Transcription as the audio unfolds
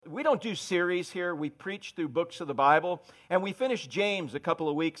we don't do series here. We preach through books of the Bible. And we finished James a couple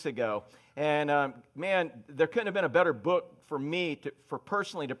of weeks ago. And man, there couldn't have been a better book for me, for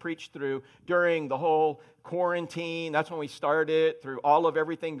personally to preach through during the whole quarantine. That's when we started, through all of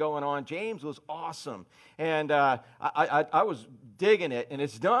everything going on. James was awesome. And I was digging it, and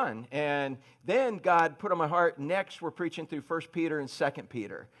it's done. And then God put on my heart, next we're preaching through 1 Peter and 2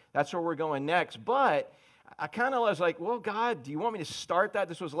 Peter. That's where we're going next. But I kind of was like, well, God, do you want me to start that?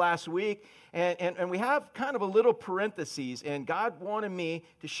 This was last week. And we have kind of a little parentheses. And God wanted me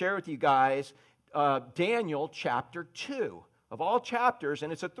to share with you guys Daniel chapter 2. Of all chapters,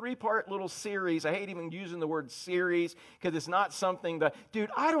 and it's a 3-part little series. I hate even using the word series because it's not something that, dude,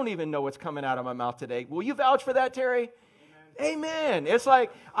 I don't even know what's coming out of my mouth today. Will you vouch for that, Terry? Amen. It's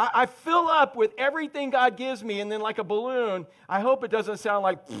like I fill up with everything God gives me, and then like a balloon, I hope it doesn't sound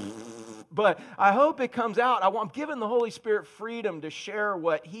like, but I hope it comes out. I'm giving the Holy Spirit freedom to share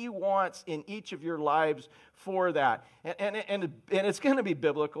what He wants in each of your lives for that. And it's going to be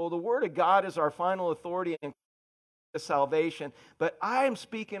biblical. The Word of God is our final authority in salvation, but I am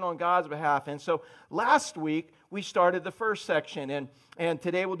speaking on God's behalf. And so last week we started the first section, and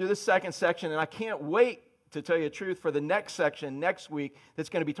today we'll do the second section, and I can't wait to tell you the truth for the next section next week that's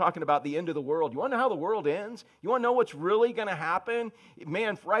going to be talking about the end of the world. You want to know how the world ends? You want to know what's really going to happen?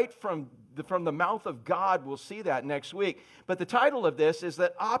 Man, right from the mouth of God, we'll see that next week. But the title of this is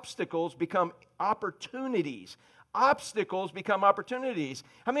that obstacles become opportunities. Obstacles become opportunities.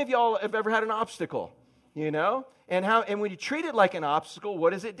 How many of y'all have ever had an obstacle? You know? And when you treat it like an obstacle,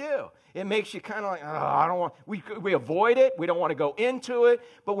 what does it do? It makes you kind of like, oh, I don't want, we avoid it. We don't want to go into it.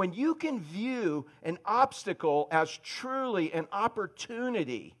 But when you can view an obstacle as truly an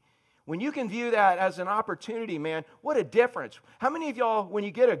opportunity, when you can view that as an opportunity, man, what a difference. How many of y'all, when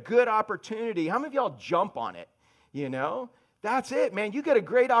you get a good opportunity, how many of y'all jump on it? You know? That's it, man. You get a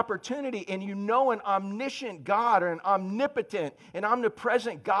great opportunity, and you know an omniscient God or an omnipotent and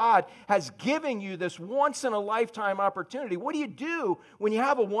omnipresent God has given you this once-in-a-lifetime opportunity. What do you do when you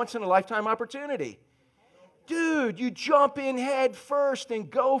have a once-in-a-lifetime opportunity? Dude, you jump in head first and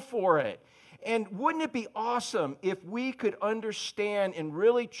go for it. And wouldn't it be awesome if we could understand and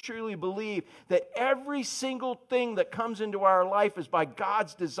really truly believe that every single thing that comes into our life is by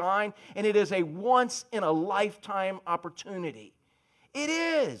God's design, and it is a once-in-a-lifetime opportunity? It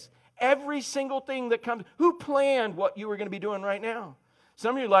is. Every single thing that comes. Who planned what you were going to be doing right now?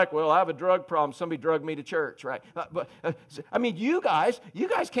 Some of you are like, well, I have a drug problem. Somebody drugged me to church, right? I mean, you guys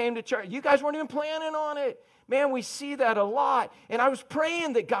came to church. You guys weren't even planning on it. Man, we see that a lot. And I was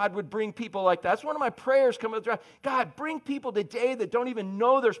praying that God would bring people like that. That's one of my prayers coming through. God, bring people today that don't even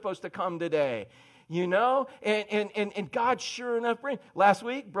know they're supposed to come today. You know? And God, sure enough, last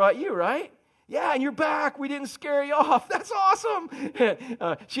week brought you, right? Yeah, and you're back. We didn't scare you off. That's awesome.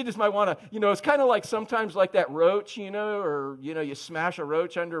 She just might want to, it's kind of like sometimes like that roach, or, you smash a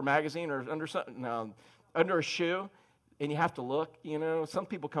roach under a magazine or under something, under a shoe. And you have to look, Some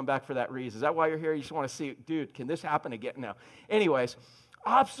people come back for that reason. Is that why you're here? You just want to see, dude, can this happen again? No. Anyways,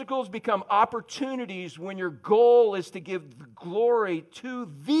 obstacles become opportunities when your goal is to give glory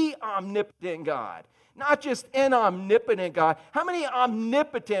to the omnipotent God. Not just an omnipotent God. How many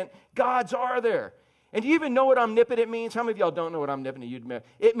omnipotent gods are there? And do you even know what omnipotent means? How many of y'all don't know what omnipotent means?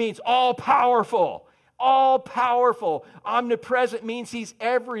 It means all-powerful. All-powerful. Omnipresent means He's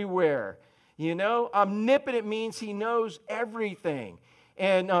everywhere. Omnipotent means He knows everything.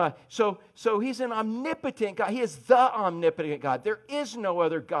 And so He's an omnipotent God. He is the omnipotent God. There is no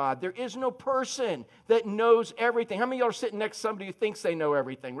other God. There is no person that knows everything. How many of y'all are sitting next to somebody who thinks they know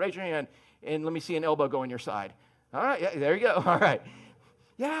everything? Raise your hand and let me see an elbow go on your side. All right, yeah, there you go. All right.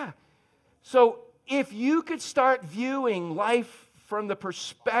 Yeah. So if you could start viewing life from the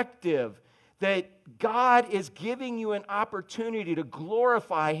perspective that God is giving you an opportunity to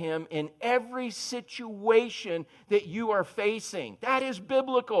glorify Him in every situation that you are facing. That is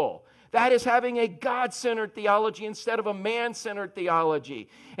biblical. That is having a God-centered theology instead of a man-centered theology.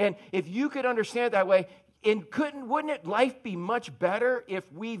 And if you could understand it that way, wouldn't life be much better if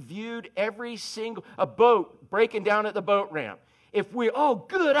we viewed a boat breaking down at the boat ramp? If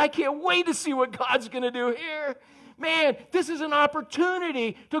good, I can't wait to see what God's going to do here. Man, this is an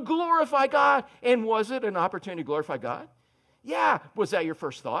opportunity to glorify God. And was it an opportunity to glorify God? Yeah. Was that your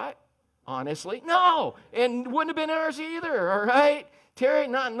first thought? Honestly, no. And wouldn't have been ours either, all right? Terry,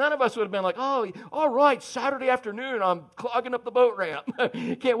 none of us would have been like, oh, all right, Saturday afternoon, I'm clogging up the boat ramp.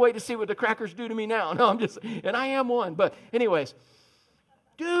 Can't wait to see what the crackers do to me now. No, and I am one. But anyways,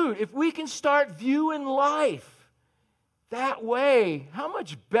 dude, if we can start viewing life that way, how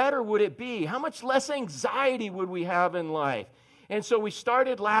much better would it be? How much less anxiety would we have in life? And so we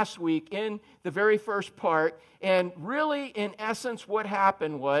started last week in the very first part, and really, in essence, what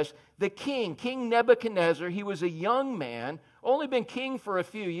happened was the king, King Nebuchadnezzar, he was a young man, only been king for a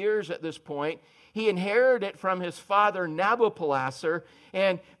few years at this point. He inherited it from his father Nabopolassar,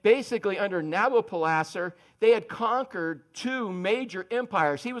 and basically under Nabopolassar, they had conquered two major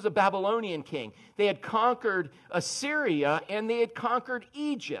empires. He was a Babylonian king. They had conquered Assyria, and they had conquered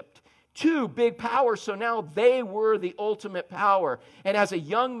Egypt. Two big powers, so now they were the ultimate power. And as a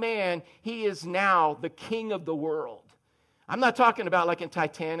young man, he is now the king of the world. I'm not talking about like in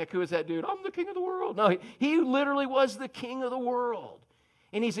Titanic, who is that dude? I'm the king of the world. No, he literally was the king of the world.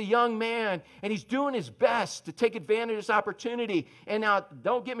 And he's a young man, and he's doing his best to take advantage of this opportunity. And now,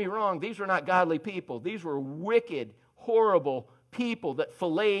 don't get me wrong, these were not godly people. These were wicked, horrible people that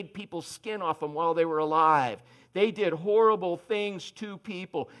filleted people's skin off them while they were alive. They did horrible things to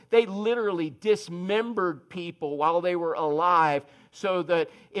people. They literally dismembered people while they were alive so that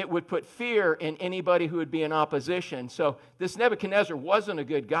it would put fear in anybody who would be in opposition. So this Nebuchadnezzar wasn't a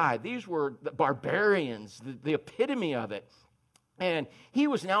good guy. These were the barbarians, the epitome of it. And he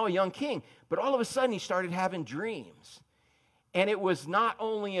was now a young king, but all of a sudden he started having dreams. And it was not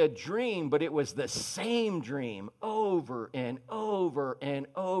only a dream, but it was the same dream over and over and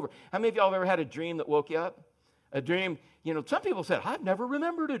over. How many of y'all have ever had a dream that woke you up? A dream, some people said, I've never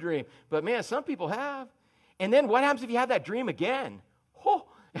remembered a dream. But man, some people have. And then what happens if you have that dream again? Oh,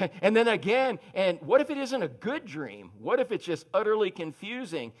 and then again. And what if it isn't a good dream? What if it's just utterly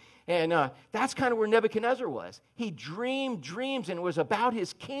confusing? And that's kind of where Nebuchadnezzar was. He dreamed dreams, and it was about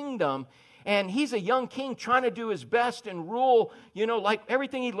his kingdom. And he's a young king trying to do his best and rule, like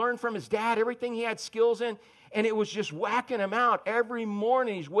everything he learned from his dad, everything he had skills in. And it was just whacking him out. Every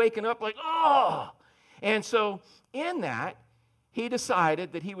morning he's waking up like, oh! And so in that, he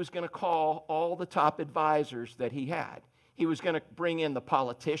decided that he was going to call all the top advisors that he had. He was going to bring in the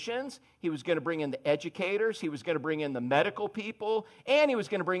politicians, he was going to bring in the educators, he was going to bring in the medical people, and he was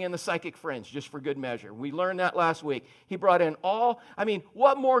going to bring in the psychic friends, just for good measure. We learned that last week. He brought in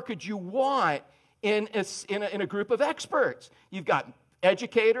what more could you want in a group of experts? You've got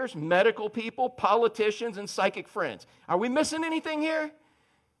educators, medical people, politicians, and psychic friends. Are we missing anything here?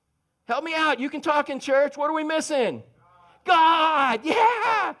 Help me out. You can talk in church. What are we missing? God,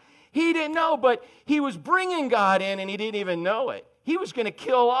 yeah! He didn't know, but he was bringing God in, and he didn't even know it. He was going to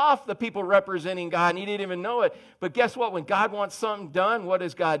kill off the people representing God, and he didn't even know it. But guess what? When God wants something done, what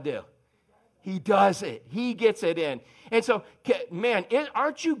does God do? He does it. He gets it in. And so, man,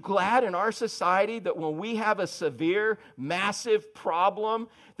 aren't you glad in our society that when we have a severe, massive problem,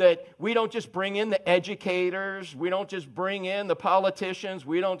 that we don't just bring in the educators, we don't just bring in the politicians,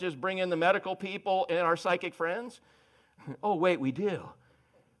 we don't just bring in the medical people and our psychic friends? Oh, wait, we do.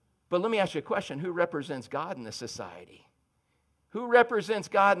 But let me ask you a question. Who represents God in this society? Who represents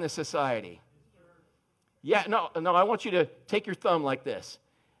God in this society? Yeah, no, I want you to take your thumb like this.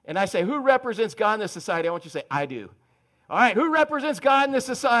 And I say, who represents God in this society? I want you to say, I do. All right, who represents God in this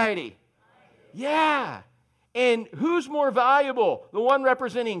society? Yeah. And who's more valuable? The one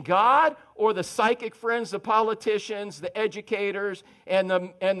representing God or the psychic friends, the politicians, the educators, and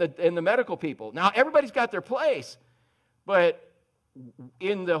the medical people? Now, everybody's got their place, but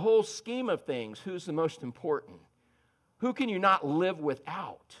in the whole scheme of things, who's the most important? Who can you not live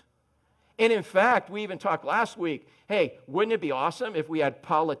without? And in fact, we even talked last week, hey, wouldn't it be awesome if we had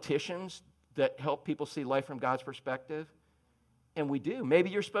politicians that help people see life from God's perspective? And we do. Maybe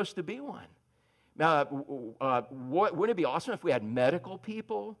you're supposed to be one. Now, wouldn't it be awesome if we had medical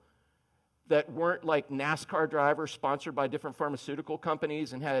people that weren't like NASCAR drivers sponsored by different pharmaceutical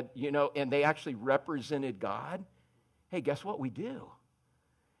companies and had, and they actually represented God? Hey, guess what we do?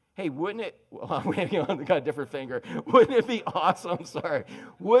 Hey, wouldn't it, I got a different finger. Wouldn't it be awesome? Sorry.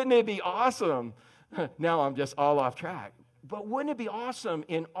 Wouldn't it be awesome? Now I'm just all off track. But wouldn't it be awesome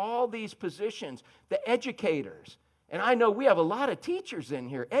in all these positions, the educators? And I know we have a lot of teachers in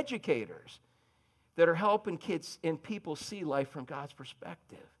here, educators, that are helping kids and people see life from God's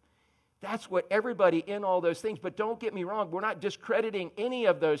perspective. That's what everybody in all those things. But don't get me wrong, we're not discrediting any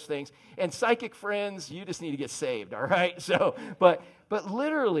of those things. And psychic friends, you just need to get saved, all right? So, but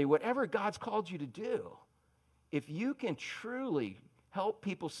literally, whatever God's called you to do, if you can truly help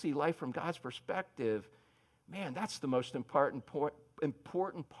people see life from God's perspective, man, that's the most important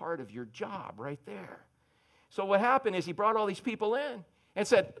part of your job right there. So what happened is he brought all these people in and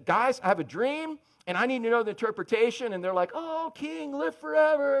said, guys, I have a dream, and I need to know the interpretation. And they're like, oh, king, live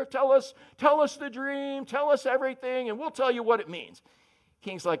forever. Tell us the dream. Tell us everything, and we'll tell you what it means.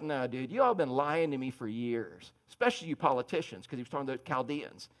 King's like, no, dude, you all have been lying to me for years, especially you politicians, because he was talking to the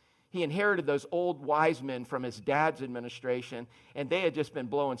Chaldeans. He inherited those old wise men from his dad's administration, and they had just been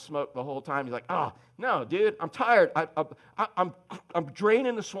blowing smoke the whole time. He's like, oh, no, dude, I'm tired. I'm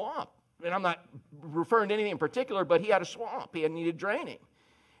draining the swamp. And I'm not referring to anything in particular, but he had a swamp. He had needed draining.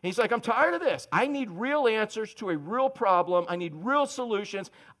 And he's like, I'm tired of this. I need real answers to a real problem. I need real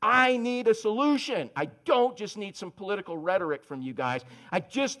solutions. I need a solution. I don't just need some political rhetoric from you guys. I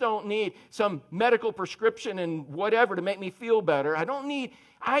just don't need some medical prescription and whatever to make me feel better.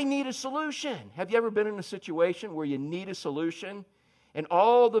 I need a solution. Have you ever been in a situation where you need a solution? And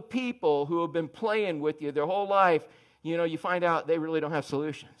all the people who have been playing with you their whole life, you find out they really don't have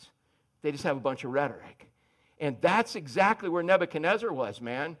solutions. They just have a bunch of rhetoric. And that's exactly where Nebuchadnezzar was,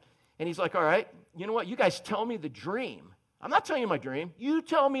 man. And he's like, all right, you know what? You guys tell me the dream. I'm not telling you my dream. You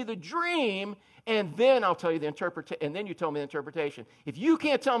tell me the dream, and then I'll tell you the interpretation. And then you tell me the interpretation. If you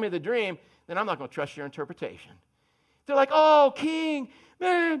can't tell me the dream, then I'm not going to trust your interpretation. They're like, oh, king,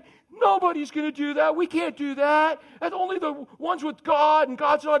 man, nobody's going to do that. We can't do that. And only the ones with God, and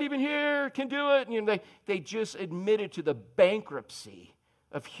God's not even here, can do it. And they just admitted to the bankruptcy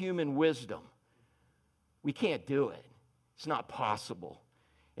of human wisdom. We can't do it. It's not possible.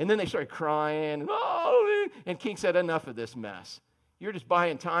 And then they started crying, and King said, enough of this mess. You're just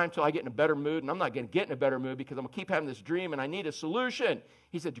buying time till I get in a better mood, and I'm not going to get in a better mood because I'm going to keep having this dream, and I need a solution.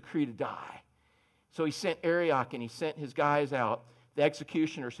 He said, decree to die. So he sent Arioch, and he sent his guys out, the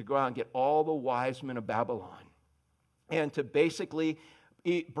executioners, to go out and get all the wise men of Babylon and to basically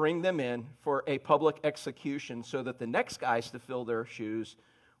bring them in for a public execution so that the next guys to fill their shoes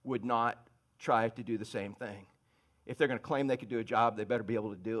would not try to do the same thing. If they're going to claim they could do a job, they better be able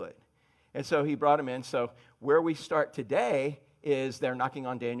to do it. And so he brought them in. So where we start today is they're knocking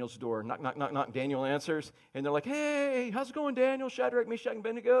on Daniel's door. Knock, knock, knock, knock. Daniel answers. And they're like, hey, how's it going, Daniel? Shadrach, Meshach, and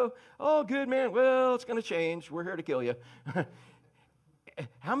Abednego? Oh, good, man. Well, it's going to change. We're here to kill you.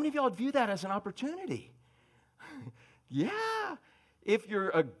 How many of y'all view that as an opportunity? Yeah. If you're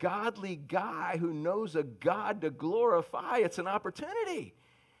a godly guy who knows a God to glorify, it's an opportunity.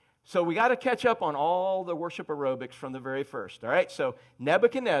 So we got to catch up on all the worship aerobics from the very first. All right, so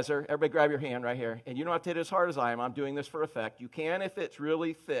Nebuchadnezzar, everybody grab your hand right here. And you don't have to hit as hard as I am. I'm doing this for effect. You can if it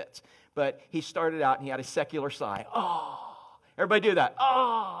really fits. But he started out and he had a secular sigh. Oh, everybody do that.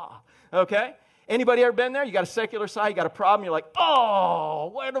 Oh, okay. Anybody ever been there? You got a secular sigh, you got a problem. You're like,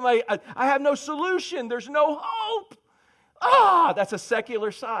 oh, what am I have no solution. There's no hope. That's a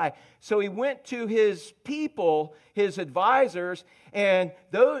secular sigh. So he went to his people, his advisors, and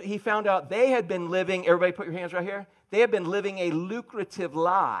though he found out they had been living, everybody put your hands right here, they had been living a lucrative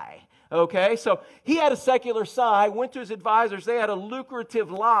lie. Okay, so he had a secular sigh, went to his advisors, they had a lucrative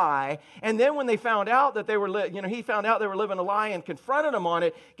lie, and then when they found out that they were, he found out they were living a lie and confronted him on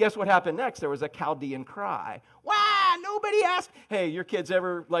it, guess what happened next? There was a Chaldean cry. Wow, nobody asked. Hey, your kids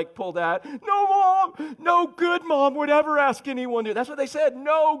ever pull that? No, mom, no good mom would ever ask anyone to. That's what they said.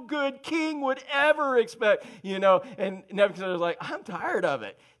 No good king would ever expect, and Nebuchadnezzar was like, I'm tired of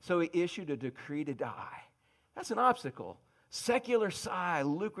it. So he issued a decree to die. That's an obstacle. Secular sigh,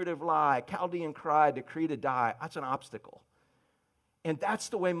 lucrative lie, Chaldean cry, decree to die. That's an obstacle. And that's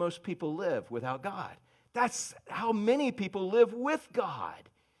the way most people live without God. That's how many people live with God,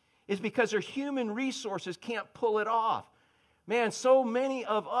 is because their human resources can't pull it off. Man, so many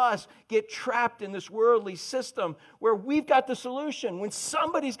of us get trapped in this worldly system where we've got the solution. When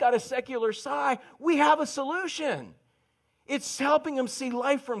somebody's got a secular sigh, we have a solution. It's helping them see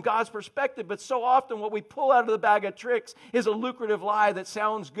life from God's perspective, but so often what we pull out of the bag of tricks is a lucrative lie that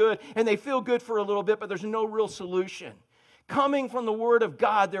sounds good, and they feel good for a little bit, but there's no real solution. Coming from the Word of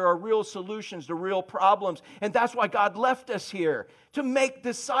God, there are real solutions to real problems, and that's why God left us here, to make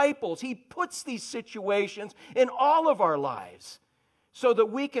disciples. He puts these situations in all of our lives so that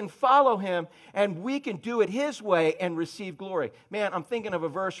we can follow Him and we can do it His way and receive glory. Man, I'm thinking of a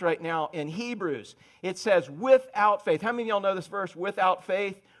verse right now in Hebrews. It says, without faith. How many of y'all know this verse, without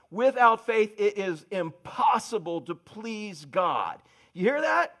faith? Without faith, it is impossible to please God. You hear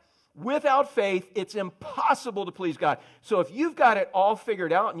that? Without faith, it's impossible to please God. So if you've got it all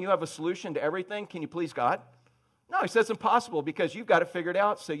figured out and you have a solution to everything, can you please God? No, He says it's impossible because you've got it figured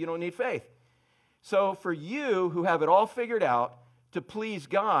out, so you don't need faith. So for you who have it all figured out, to please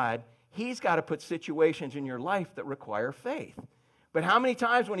God, He's got to put situations in your life that require faith. But how many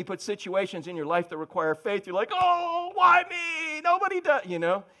times when He puts situations in your life that require faith, you're like, oh, why me? Nobody does,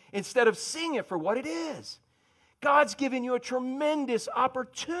 instead of seeing it for what it is. God's given you a tremendous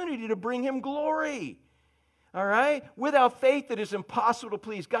opportunity to bring Him glory. All right? Without faith, it is impossible to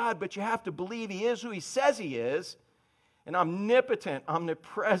please God, but you have to believe He is who He says He is, and omnipotent,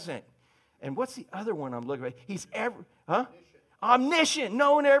 omnipresent. And what's the other one I'm looking at? He's Omniscient,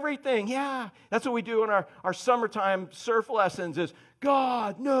 knowing everything. Yeah, that's what we do in our summertime surf lessons is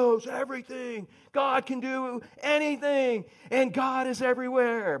God knows everything. God can do anything. And God is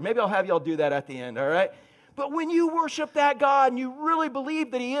everywhere. Maybe I'll have y'all do that at the end, all right? But when you worship that God and you really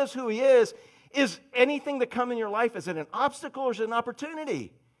believe that He is who He is anything that comes in your life, is it an obstacle or is it an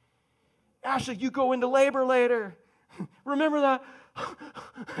opportunity? Ashley, you go into labor later. Remember that?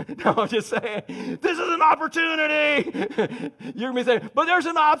 No, I'm just saying, this is an opportunity. You're going to be saying, but there's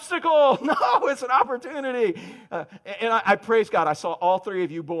an obstacle. No, it's an opportunity. And I praise God. I saw all three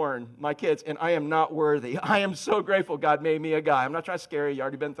of you born, my kids, and I am not worthy. I am so grateful God made me a guy. I'm not trying to scare you. You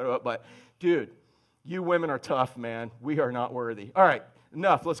already been through it. But, dude, you women are tough, man. We are not worthy. All right,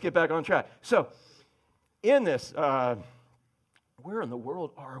 enough. Let's get back on track. So, in this, where in the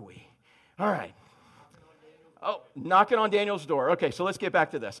world are we? All right. Oh, knocking on Daniel's door. Okay, so let's get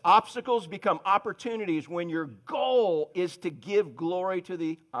back to this. Obstacles become opportunities when your goal is to give glory to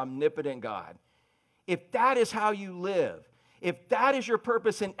the omnipotent God. If that is how you live, if that is your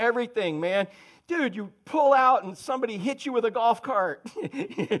purpose in everything, man, dude, you pull out and somebody hits you with a golf cart,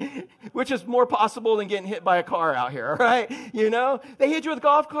 which is more possible than getting hit by a car out here, all right? You know, they hit you with a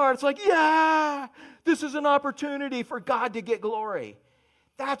golf cart. It's like, yeah, this is an opportunity for God to get glory.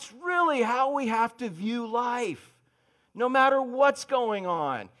 That's really how we have to view life. No matter what's going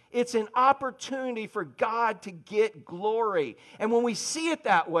on, it's an opportunity for God to get glory. And when we see it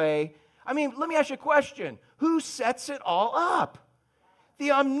that way, I mean, let me ask you a question. Who sets it all up?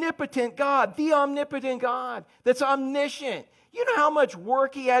 The omnipotent God that's omniscient. You know how much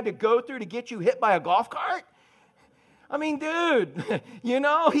work He had to go through to get you hit by a golf cart? I mean, dude, you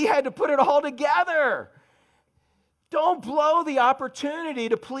know, He had to put it all together. Don't blow the opportunity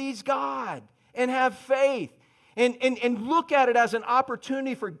to please God and have faith and look at it as an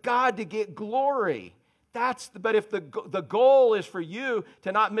opportunity for God to get glory. But if the goal is for you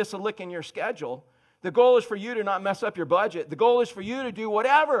to not miss a lick in your schedule, the goal is for you to not mess up your budget, the goal is for you to do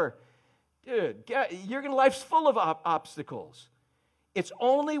whatever, dude, life's full of obstacles. It's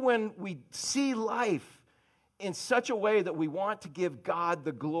only when we see life in such a way that we want to give God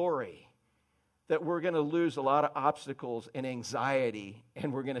the glory that we're going to lose a lot of obstacles and anxiety,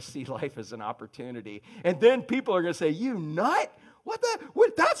 and we're going to see life as an opportunity. And then people are going to say, you nut?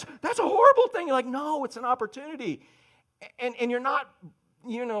 That's a horrible thing. You're like, no, it's an opportunity. And you're not,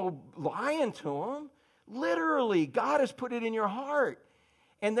 lying to them. Literally, God has put it in your heart.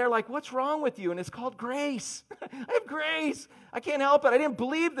 And they're like, what's wrong with you? And it's called grace. I have grace. I can't help it. I didn't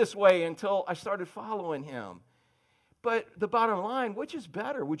believe this way until I started following Him. But the bottom line, which is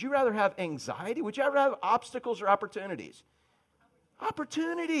better? Would you rather have anxiety? Would you rather have obstacles or opportunities?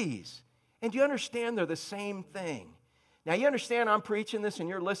 Opportunities. And do you understand they're the same thing? Now, you understand I'm preaching this and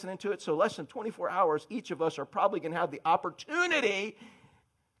you're listening to it, so less than 24 hours, each of us are probably going to have the opportunity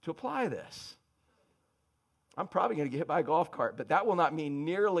to apply this. I'm probably going to get hit by a golf cart, but that will not mean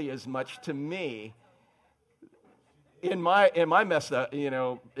nearly as much to me in my messed up, in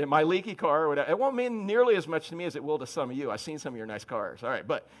my leaky car or whatever. It won't mean nearly as much to me as it will to some of you. I've seen some of your nice cars. All right,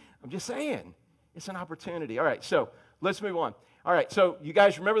 but I'm just saying, it's an opportunity. All right, so let's move on. All right, so you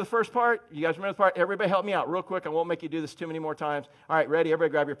guys remember the first part? Everybody help me out real quick. I won't make you do this too many more times. All right, ready?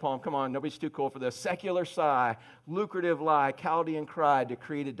 Everybody grab your palm. Come on, nobody's too cool for this. Secular sigh, lucrative lie, Chaldean cry,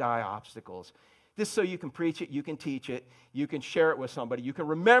 decree to die, obstacles. This so you can preach it, you can teach it, you can share it with somebody, you can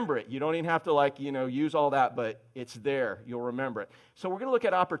remember it. You don't even have to use all that, but it's there. You'll remember it. So we're going to look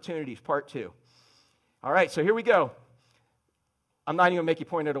at opportunities, part 2. All right, so here we go. I'm not even going to make you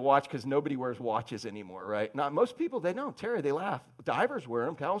point at a watch because nobody wears watches anymore, right? Not most people, they don't. Terry, they laugh. Divers wear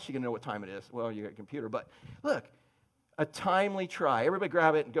them. How else are you going to know what time it is? Well, you got a computer. But look, a timely try. Everybody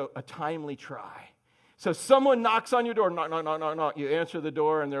grab it and go, a timely try. So someone knocks on your door, knock. You answer the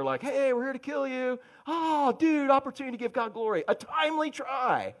door, and they're like, hey, we're here to kill you. Oh, dude, opportunity to give God glory. A timely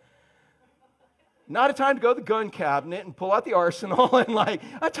try. Not a time to go to the gun cabinet and pull out the arsenal and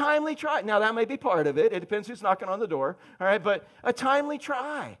a timely try. Now, that may be part of it. It depends who's knocking on the door, all right? But a timely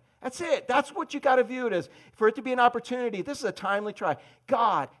try. That's it. That's what you got to view it as. For it to be an opportunity, this is a timely try.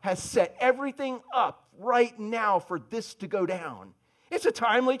 God has set everything up right now for this to go down. It's a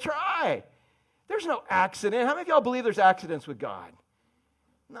timely try. There's no accident. How many of y'all believe there's accidents with God?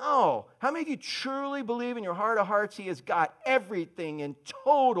 No. How many of you truly believe in your heart of hearts He has got everything in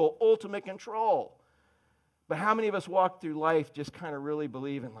total, ultimate control? But how many of us walk through life just kind of really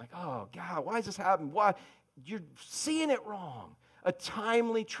believing oh, God, why is this happening? Why? You're seeing it wrong. A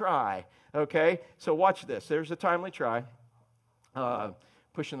timely try, okay? So watch this. There's a timely try.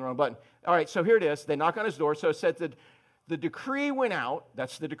 Pushing the wrong button. All right, so here it is. They knock on His door. So it said that the decree went out.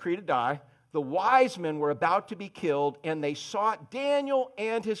 That's the decree to die. the wise men were about to be killed, and they sought Daniel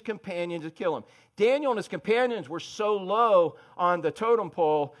and his companions to kill him. Daniel and his companions were so low on the totem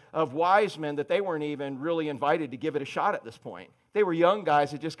pole of wise men that they weren't even really invited to give it a shot at this point. They were young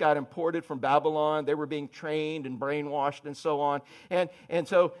guys that just got imported from Babylon. They were being trained and brainwashed and so on. And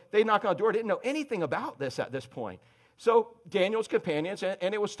so they knocked on the door, didn't know anything about this at this point. So Daniel's companions,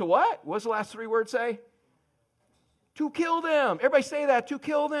 and it was to what? What does the last three words say? To kill them. Everybody say that, to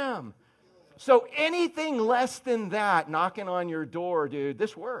kill them. So anything less than that knocking on your door, dude,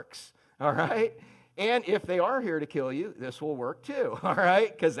 this works. All right? And if they are here to kill you, this will work too. All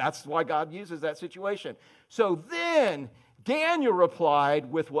right? Because that's why God uses that situation. So then Daniel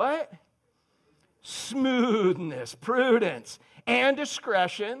replied with what? Smoothness, prudence, and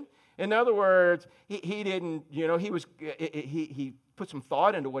discretion. In other words, he didn't, he put some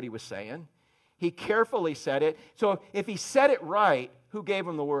thought into what he was saying. He carefully said it. So if he said it right, who gave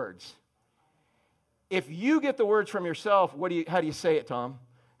him the words? If you get the words from yourself, how do you say it, Tom?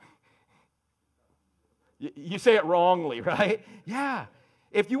 You say it wrongly, right? Yeah.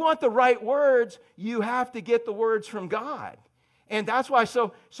 If you want the right words, you have to get the words from God. And that's why,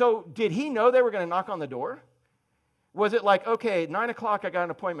 so did he know they were going to knock on the door? Was it like, okay, 9 o'clock, I got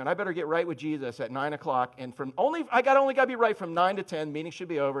an appointment. I better get right with Jesus at 9 o'clock. And I only got to be right from 9 to 10. Meeting should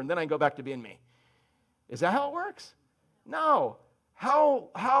be over. And then I can go back to being me. Is that how it works? No.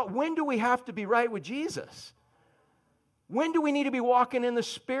 When do we have to be right with Jesus? When do we need to be walking in the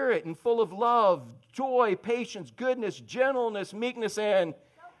Spirit and full of love, joy, patience, goodness, gentleness, meekness, and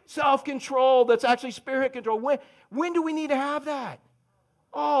self-control that's actually Spirit control? When do we need to have that?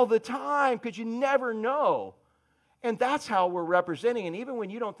 All the time, because you never know. And that's how we're representing. And even when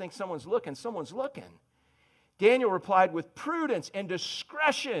you don't think someone's looking, someone's looking. Daniel replied with prudence and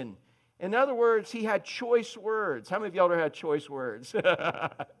discretion. In other words, he had choice words. How many of y'all ever had choice words?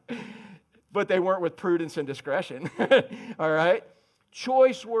 But they weren't with prudence and discretion. All right?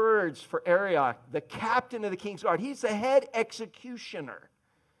 Choice words for Arioch, the captain of the king's guard. He's the head executioner.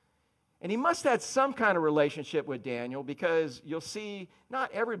 And he must have had some kind of relationship with Daniel, because you'll see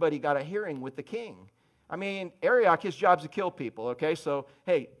not everybody got a hearing with the king. I mean, Arioch, his job's to kill people, okay? So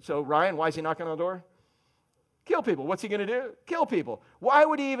Ryan, why is he knocking on the door? Kill people. What's he going to do? Kill people. Why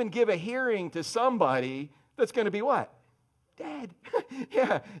would he even give a hearing to somebody that's going to be what? Dead.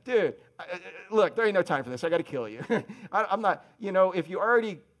 Yeah, dude. Look, there ain't no time for this. I got to kill you. I'm not, if you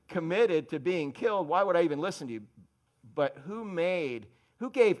already committed to being killed, why would I even listen to you? But who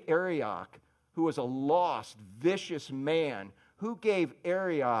gave Arioch, who was a lost, vicious man, who gave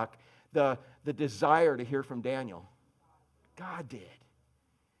Arioch the desire to hear from Daniel? God did.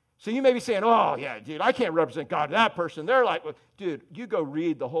 So you may be saying, oh, yeah, dude, I can't represent God to that person. They're like, well, dude, you go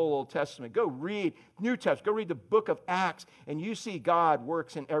read the whole Old Testament. Go read New Testament. Go read the book of Acts, and you see God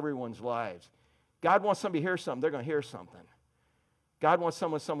works in everyone's lives. God wants somebody to hear something. They're going to hear something. God wants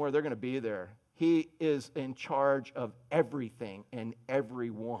someone somewhere. They're going to be there. He is in charge of everything and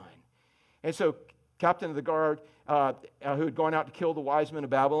everyone. And so captain of the guard, who had gone out to kill the wise men of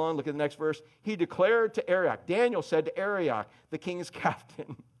Babylon, look at the next verse, he declared to Arioch, Daniel said to Arioch, the king's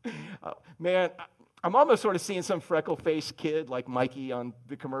captain, man, I'm almost sort of seeing some freckle-faced kid like Mikey on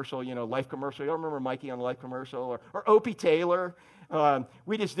the commercial, Life commercial. You all remember Mikey on the Life commercial? Or Opie Taylor.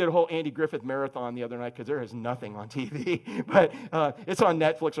 We just did a whole Andy Griffith marathon the other night because there is nothing on TV. But it's on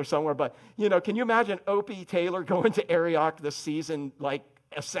Netflix or somewhere. But, can you imagine Opie Taylor going to Arioch this season, like,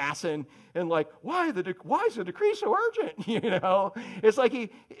 assassin, and like, why is the decree so urgent? It's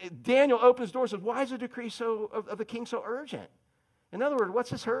like Daniel opens doors and says, why is the decree of the king so urgent? In other words, what's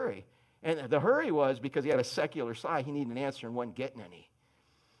his hurry? And the hurry was because he had a secular side. He needed an answer and wasn't getting any.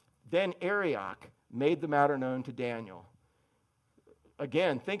 Then Arioch made the matter known to Daniel.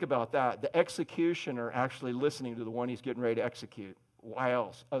 Again, think about that. The executioner actually listening to the one he's getting ready to execute. Why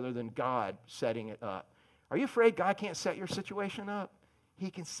else other than God setting it up? Are you afraid God can't set your situation up?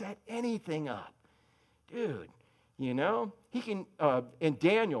 He can set anything up. Dude, he can, and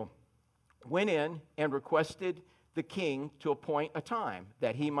Daniel went in and requested the king to appoint a time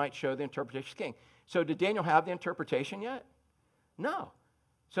that he might show the interpretation to the king. So did Daniel have the interpretation yet? No.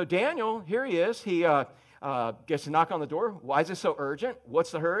 So Daniel, here he is. He gets to knock on the door. Why is this so urgent?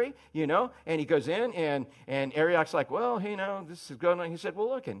 What's the hurry? And he goes in, and Arioch's like, well, this is going on. He said, well,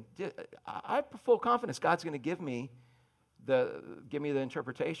 look, I have full confidence God's going to give me the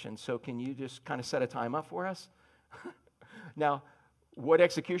interpretation. So can you just kind of set a time up for us? Now, what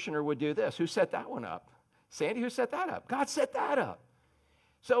executioner would do this? Who set that one up? Sandy, who set that up? God set that up.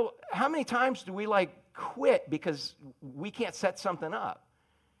 So how many times do we quit because we can't set something up?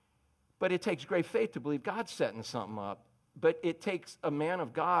 But it takes great faith to believe God's setting something up. But it takes a man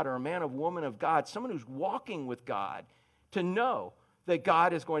of God or a man or woman of God, someone who's walking with God, to know that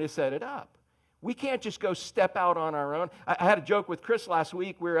God is going to set it up. We can't just go step out on our own. I had a joke with Chris last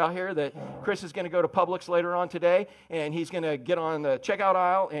week. We were out here that Chris is going to go to Publix later on today, and he's going to get on the checkout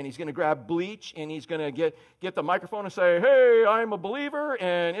aisle, and he's going to grab bleach, and he's going to get the microphone and say, hey, I'm a believer,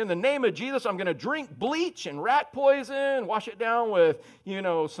 and in the name of Jesus, I'm going to drink bleach and rat poison, wash it down with,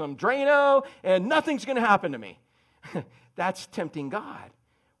 some Drano, and nothing's going to happen to me. That's tempting God.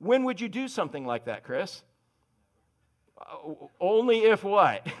 When would you do something like that, Chris? Only if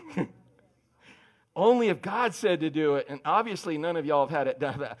what? Only if God said to do it, and obviously none of y'all have had it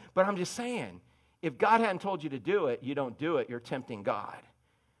done that. But I'm just saying, if God hadn't told you to do it, you don't do it, you're tempting God.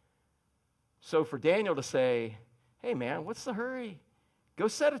 So for Daniel to say, hey man, what's the hurry? Go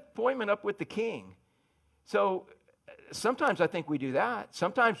set an appointment up with the king. So sometimes I think we do that.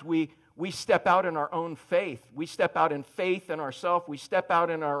 Sometimes we step out in our own faith. We step out in faith in ourselves. We step out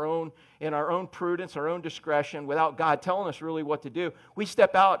in our own prudence, our own discretion, without God telling us really what to do. We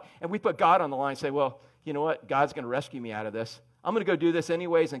step out and we put God on the line and say, well, you know what? God's going to rescue me out of this. I'm going to go do this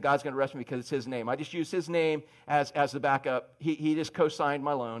anyways, and God's going to rescue me because it's His name. I just use His name as the backup. He just co-signed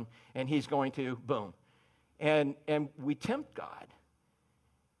my loan, and He's going to, boom. And we tempt God.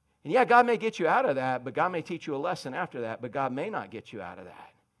 And yeah, God may get you out of that, but God may teach you a lesson after that, but God may not get you out of that.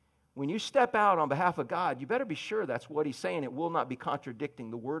 When you step out on behalf of God, you better be sure that's what He's saying. It will not be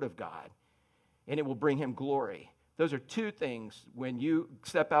contradicting the Word of God, and it will bring Him glory. Those are two things when you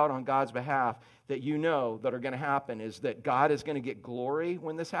step out on God's behalf that you know that are going to happen, is that God is going to get glory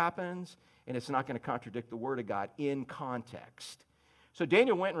when this happens, and it's not going to contradict the Word of God in context. So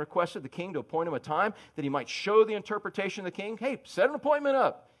Daniel went and requested the king to appoint him a time that he might show the interpretation of the king. Hey, set an appointment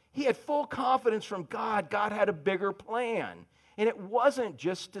up. He had full confidence from God. God had a bigger plan. And it wasn't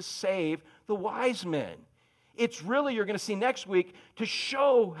just to save the wise men. It's really, you're going to see next week, to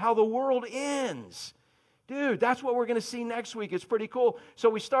show how the world ends. Dude, that's what we're going to see next week. It's pretty cool. So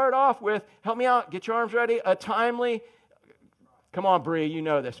we start off with, help me out, get your arms ready, come on, Bree, you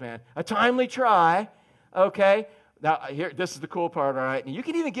know this, man. A timely try, okay? Now, here, this is the cool part, all right? And you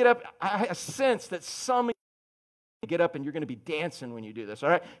can even get up, I sense that some of you get up and you're going to be dancing when you do this, all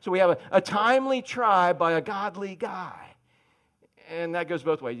right? So we have a timely try by a godly guy. And that goes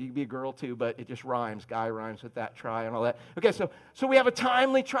both ways. You can be a girl too, but it just rhymes. Guy rhymes with that, try and all that. Okay, so we have a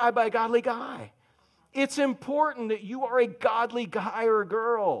timely try by a godly guy. It's important that you are a godly guy or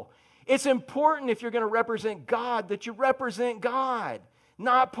girl. It's important if you're going to represent God that you represent God.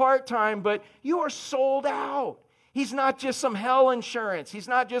 Not part-time, but you are sold out. He's not just some hell insurance. He's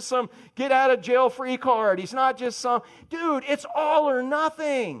not just some get-out-of-jail-free card. He's not just some, dude, it's all or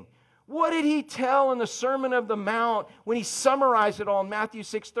nothing. What did He tell in the Sermon of the Mount when He summarized it all in Matthew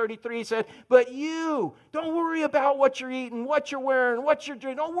 6:33? He said, but you, don't worry about what you're eating, what you're wearing, what you're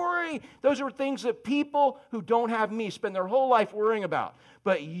doing. Don't worry. Those are things that people who don't have me spend their whole life worrying about.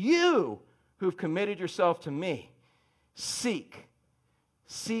 But you who've committed yourself to me, seek.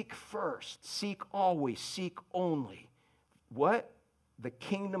 Seek first. Seek always. Seek only. What? The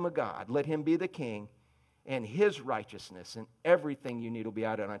kingdom of God. Let Him be the king. And His righteousness, and everything you need will be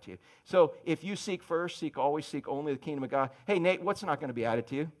added unto you. So if you seek first, seek always, seek only the kingdom of God. Hey, Nate, what's not going to be added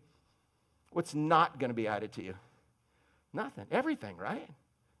to you? What's not going to be added to you? Nothing. Everything, right?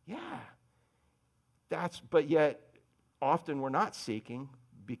 Yeah. But yet, often we're not seeking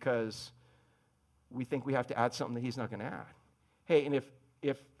because we think we have to add something that He's not going to add. Hey, and if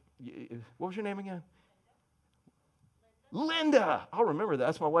what was your name again? Linda. I'll remember that.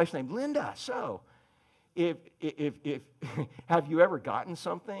 That's my wife's name, Linda. So, If have you ever gotten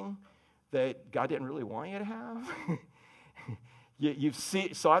something that God didn't really want you to have? You've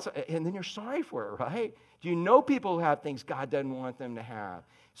saw it, and then you're sorry for it, right? Do you know people who have things God doesn't want them to have?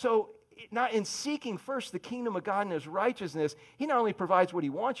 So, not in seeking first the kingdom of God and His righteousness, He not only provides what He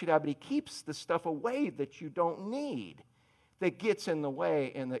wants you to have, but He keeps the stuff away that you don't need, that gets in the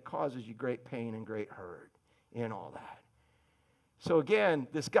way and that causes you great pain and great hurt in all that. So again,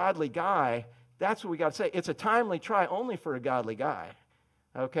 this godly guy, that's what we got to say. It's a timely try only for a godly guy,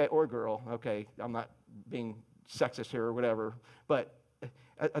 okay, or girl. Okay, I'm not being sexist here or whatever, but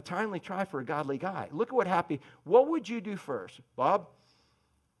a timely try for a godly guy. Look at what happened. What would you do first? Bob,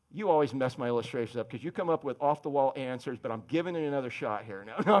 you always mess my illustrations up because you come up with off-the-wall answers, but I'm giving it another shot here.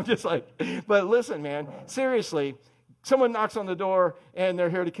 No, I'm just like, but listen, man, seriously, someone knocks on the door and they're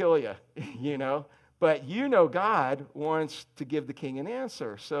here to kill you, you know, but you know God wants to give the king an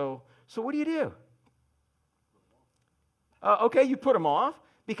answer, so what do? Okay, you put them off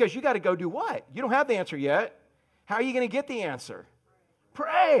because you got to go do what? You don't have the answer yet. How are you going to get the answer?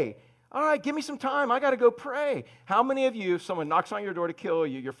 Pray. All right, give me some time. I got to go pray. How many of you, if someone knocks on your door to kill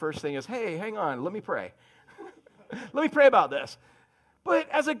you, your first thing is, hey, hang on, let me pray. Let me pray about this. But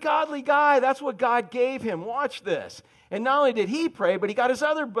as a godly guy, that's what God gave him. Watch this. And not only did he pray, but he got his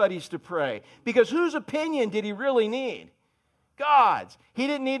other buddies to pray. Because whose opinion did he really need? God's. He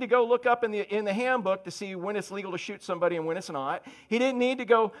didn't need to go look up in the handbook to see when it's legal to shoot somebody and when it's not. He didn't need to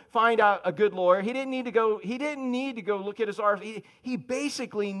go find out a good lawyer. He didn't need to go look at his arms. He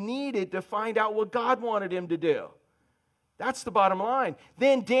basically needed to find out what God wanted him to do. That's the bottom line.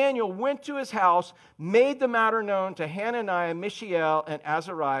 Then Daniel went to his house, made the matter known to Hananiah, Mishael, and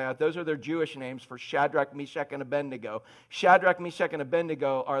Azariah. Those are their Jewish names for Shadrach, Meshach, and Abednego. Shadrach, Meshach, and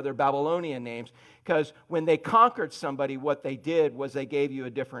Abednego are their Babylonian names because when they conquered somebody, what they did was they gave you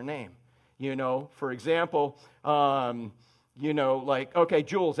a different name. For example, okay,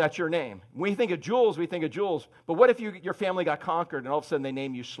 Jules, that's your name. When we think of Jules, we think of Jules. But what if your family got conquered and all of a sudden they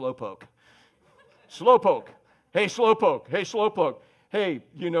name you Slowpoke? Slowpoke. Hey, Slowpoke. Hey, Slowpoke. Hey,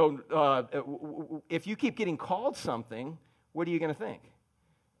 if you keep getting called something, what are you going to think?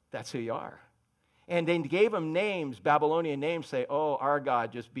 That's who you are. And they gave them names, Babylonian names, say, oh, our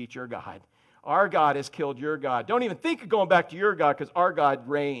God just beat your God. Our God has killed your God. Don't even think of going back to your God because our God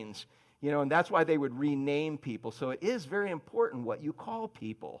reigns. And that's why they would rename people. So it is very important what you call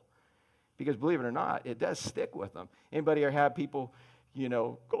people. Because believe it or not, it does stick with them. Anybody ever have people,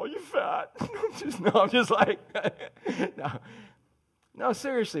 call you fat? I'm just like, no,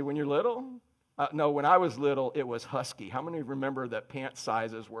 seriously, when you're little? No, when I was little, it was husky. How many remember that pant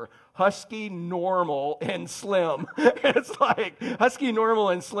sizes were husky, normal, and slim? It's like husky, normal,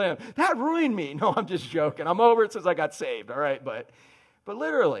 and slim. That ruined me. No, I'm just joking. I'm over it since I got saved, all right? But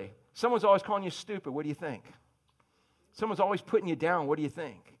literally, someone's always calling you stupid. What do you think? Someone's always putting you down. What do you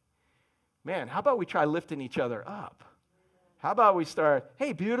think? Man, how about we try lifting each other up? How about we start,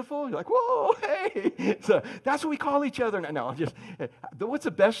 hey, beautiful? You're like, whoa, hey. So that's what we call each other. No, what's the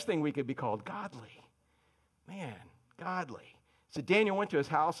best thing we could be called? Godly. Man, godly. So Daniel went to his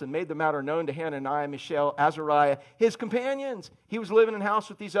house and made the matter known to Hananiah, Mishael, Azariah, his companions. He was living in a house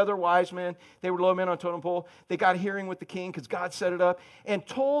with these other wise men. They were low men on totem pole. They got a hearing with the king because God set it up and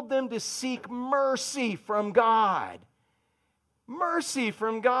told them to seek mercy from God. Mercy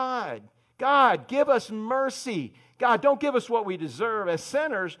from God. God, give us mercy. God, don't give us what we deserve. As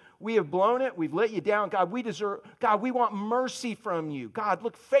sinners, we have blown it. We've let you down. God, we want mercy from you. God,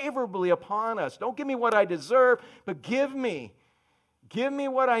 look favorably upon us. Don't give me what I deserve, but give me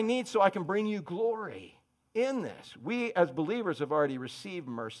what I need so I can bring you glory in this. We, as believers, have already received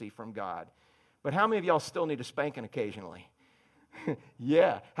mercy from God. But how many of y'all still need a spanking occasionally?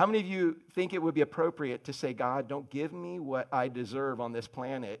 Yeah. How many of you think it would be appropriate to say, God, don't give me what I deserve on this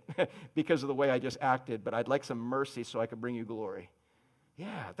planet because of the way I just acted, but I'd like some mercy so I can bring you glory?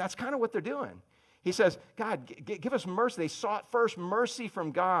 Yeah, that's kind of what they're doing. He says, God, give us mercy. They sought first mercy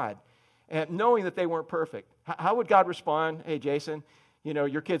from God, and knowing that they weren't perfect. How would God respond? Hey, Jason,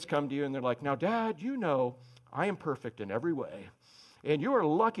 your kids come to you and they're like, now, Dad, I am perfect in every way. And you are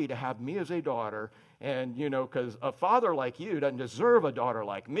lucky to have me as a daughter. And, because a father like you doesn't deserve a daughter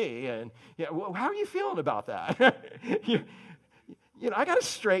like me. And, how are you feeling about that? I got to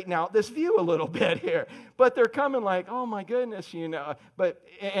straighten out this view a little bit here. But they're coming like, oh, my goodness, But,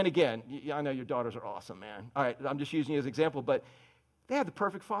 and again, I know your daughters are awesome, man. All right, I'm just using you as an example. But they have the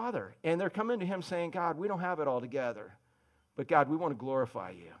perfect father. And they're coming to him saying, God, we don't have it all together. But, God, we want to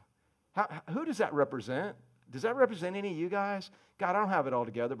glorify you. Who does that represent? Does that represent any of you guys? God, I don't have it all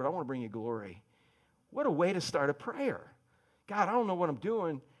together, but I want to bring you glory. What a way to start a prayer. God, I don't know what I'm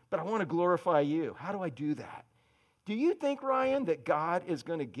doing, but I want to glorify you. How do I do that? Do you think, Ryan, that God is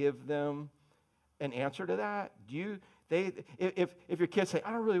going to give them an answer to that? If your kids say,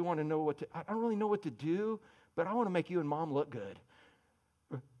 I don't really know what to do, but I want to make you and mom look good.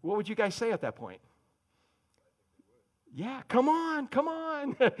 What would you guys say at that point? Yeah, come on.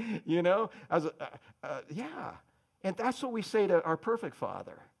 Yeah. And that's what we say to our perfect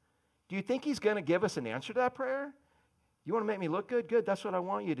Father. Do you think he's going to give us an answer to that prayer? You want to make me look good? Good, that's what I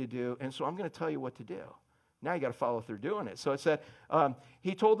want you to do. And so I'm going to tell you what to do. Now you got to follow through doing it. So it said,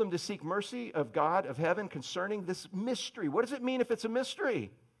 he told them to seek mercy of God of heaven concerning this mystery. What does it mean if it's a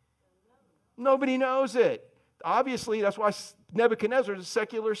mystery? Nobody knows it. Obviously, that's why Nebuchadnezzar is a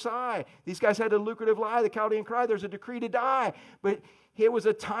secular sigh. These guys had a lucrative lie, the Chaldean cry. There's a decree to die. But it was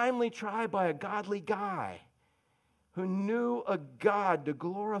a timely try by a godly guy who knew a God to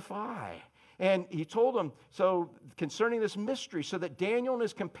glorify. And he told them, so concerning this mystery, so that Daniel and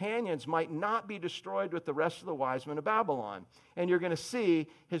his companions might not be destroyed with the rest of the wise men of Babylon. And you're going to see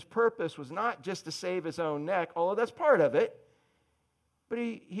his purpose was not just to save his own neck, although that's part of it, But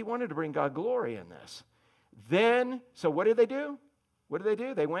he wanted to bring God glory in this. Then, so what did they do? What did they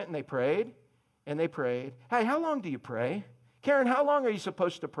do? They went and they prayed, and they prayed. Hey, how long do you pray? Karen, how long are you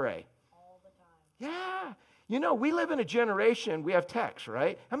supposed to pray? All the time. Yeah. You know, we live in a generation, we have text,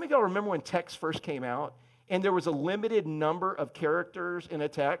 right? How many of y'all remember when text first came out and there was a limited number of characters in a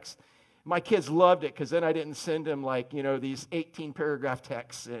text? My kids loved it because then I didn't send them like, these 18 paragraph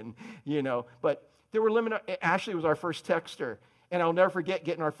texts and, but there were limited. Ashley was our first texter, and I'll never forget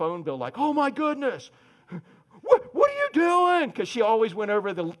getting our phone bill like, oh my goodness, what are you doing? Because she always went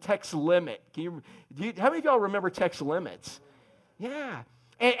over the text limit. How many of y'all remember text limits? Yeah.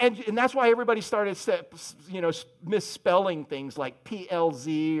 And that's why everybody started, misspelling things like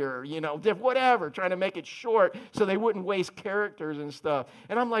PLZ or, whatever, trying to make it short so they wouldn't waste characters and stuff.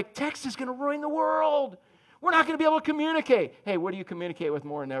 And I'm like, text is going to ruin the world. We're not going to be able to communicate. Hey, what do you communicate with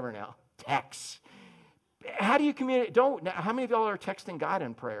more than ever now? Text. How do you communicate? How many of y'all are texting God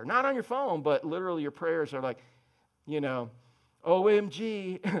in prayer? Not on your phone, but literally your prayers are like,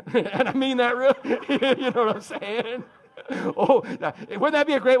 OMG. And I mean that really. You know what I'm saying? Oh, wouldn't that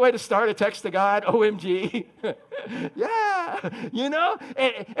be a great way to start a text to God? OMG. Yeah,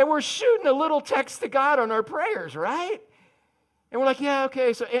 and we're shooting a little text to God on our prayers, right? And we're like, yeah,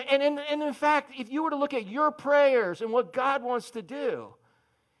 okay. So, and in fact, if you were to look at your prayers and what God wants to do,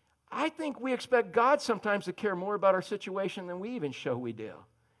 I think we expect God sometimes to care more about our situation than we even show we do.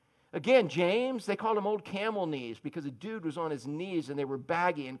 Again, James, they called him old camel knees because a dude was on his knees and they were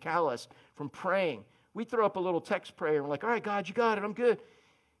baggy and calloused from praying. We throw up a little text prayer and we're like, all right, God, you got it, I'm good.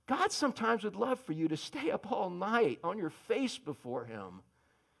 God sometimes would love for you to stay up all night on your face before him.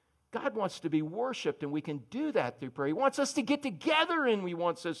 God wants to be worshiped, and we can do that through prayer. He wants us to get together, and he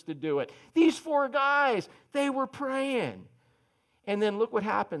wants us to do it. These 4 guys, they were praying. And then look what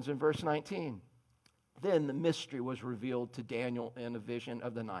happens in verse 19. Then the mystery was revealed to Daniel in a vision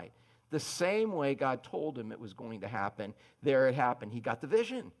of the night. The same way God told him it was going to happen, there it happened. He got the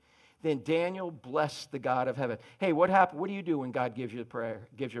vision. Then Daniel blessed the God of heaven. Hey, what happened? What do you do when God gives you a prayer,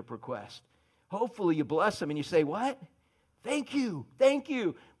 gives you a request? Hopefully you bless him and you say, what? Thank you, thank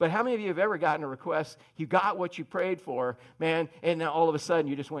you. But how many of you have ever gotten a request, you got what you prayed for, man, and now all of a sudden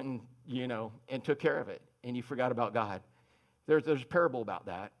you just went and, and took care of it, and you forgot about God? There's a parable about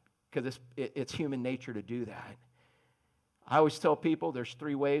that, because it's human nature to do that. I always tell people there's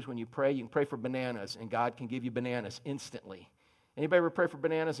 3 ways when you pray. You can pray for bananas, and God can give you bananas instantly. Anybody ever pray for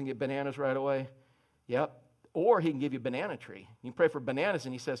bananas and get bananas right away? Yep. Or he can give you a banana tree. You can pray for bananas,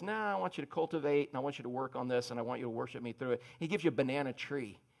 and he says, I want you to cultivate, and I want you to work on this, and I want you to worship me through it. He gives you a banana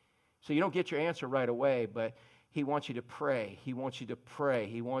tree. So you don't get your answer right away, but he wants you to pray. He wants you to pray.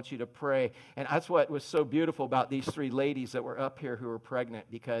 He wants you to pray. And that's what was so beautiful about these 3 ladies that were up here who were pregnant,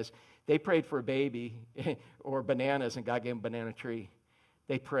 because they prayed for a baby or bananas, and God gave them a banana tree.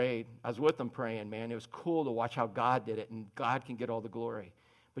 They prayed. I was with them praying, man. It was cool to watch how God did it, and God can get all the glory.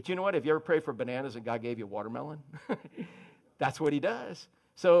 But you know what? Have you ever prayed for bananas and God gave you a watermelon? That's what he does.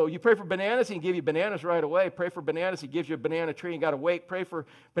 So you pray for bananas, he can give you bananas right away. Pray for bananas, he gives you a banana tree. You got to wait. Pray for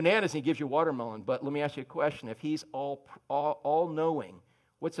bananas, he gives you a watermelon. But let me ask you a question. If he's all-knowing,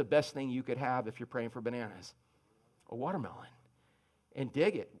 what's the best thing you could have if you're praying for bananas? A watermelon. And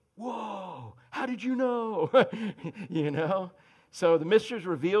dig it. Whoa, how did you know? So the mystery is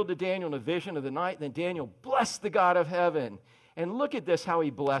revealed to Daniel in a vision of the night. Then Daniel blessed the God of heaven. And look at this, how he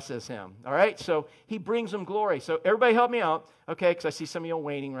blesses him. All right, so he brings him glory. So everybody help me out, okay, because I see some of you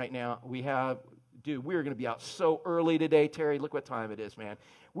waiting right now. We're going to be out so early today, Terry. Look what time it is, man.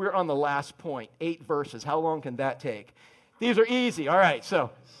 We're on the last point, 8 verses. How long can that take? These are easy. All right, so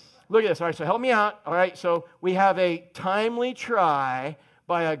look at this. All right, so help me out. All right, so we have a timely try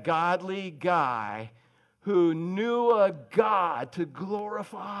by a godly guy who knew a God to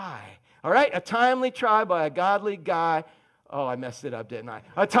glorify. All right, a timely try by a godly guy. Oh, I messed it up, didn't I?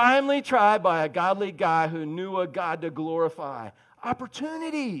 A timely try by a godly guy who knew a God to glorify.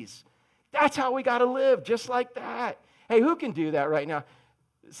 Opportunities. That's how we got to live, just like that. Hey, who can do that right now?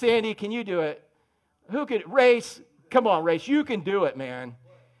 Sandy, can you do it? Who could? Race, come on, Race, you can do it, man.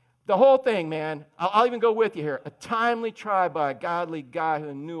 The whole thing, man. I'll even go with you here. A timely try by a godly guy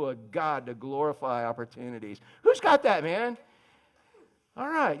who knew a God to glorify opportunities. Who's got that, man? All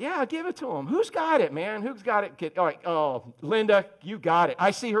right, yeah, give it to him. Who's got it, man? Who's got it? All right, oh, Linda, you got it.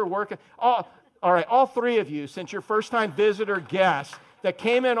 I see her working. All right, all 3 of you, since you're first-time visitor guests that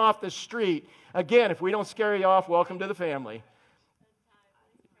came in off the street, again, if we don't scare you off, welcome to the family.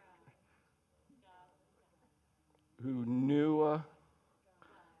 Who knew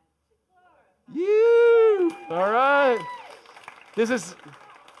you. All right. This is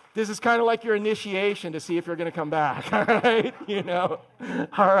This is kind of like your initiation to see if you're going to come back, all right?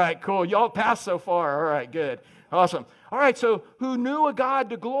 All right, cool. Y'all passed so far. All right, good. Awesome. All right, so who knew a God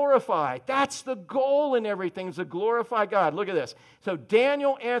to glorify? That's the goal in everything, is to glorify God. Look at this. So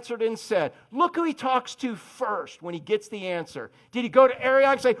Daniel answered and said, look who he talks to first when he gets the answer. Did he go to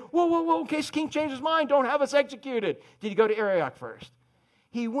Arioch and say, whoa, in case the king changes his mind, don't have us executed? Did he go to Arioch first?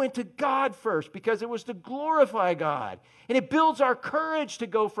 He went to God first because it was to glorify God. And it builds our courage to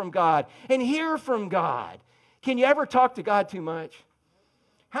go from God and hear from God. Can you ever talk to God too much?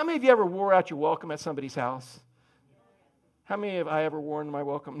 How many of you ever wore out your welcome at somebody's house? How many have I ever worn my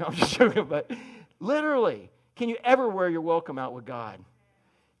welcome? No, I'm just joking, but literally, can you ever wear your welcome out with God?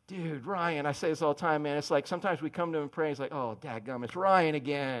 Dude, Ryan, I say this all the time, man. It's like sometimes we come to him and pray, it's like, oh, dadgum, it's Ryan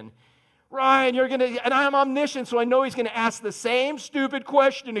again. Ryan, and I'm omniscient, so I know he's going to ask the same stupid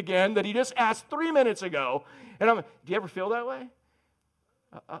question again that he just asked 3 minutes ago. And do you ever feel that way?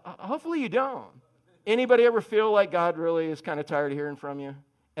 Hopefully you don't. Anybody ever feel like God really is kind of tired of hearing from you?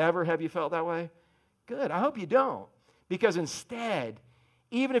 Ever have you felt that way? Good. I hope you don't. Because instead,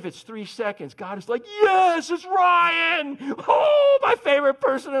 even if it's 3 seconds, God is like, yes, it's Ryan. Oh, my favorite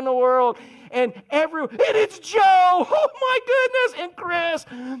person in the world. And it's Joe. Oh, my goodness. And Chris.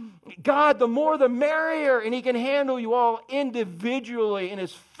 God, the more the merrier. And he can handle you all individually. And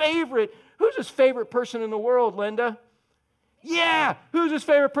who's his favorite person in the world, Linda? Yeah. Who's his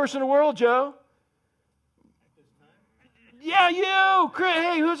favorite person in the world, Joe? Yeah, you. Chris.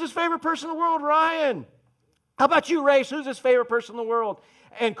 Hey, who's his favorite person in the world? Ryan. How about you, Race? Who's his favorite person in the world?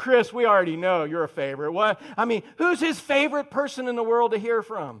 And Chris, we already know you're a favorite. What? Who's his favorite person in the world to hear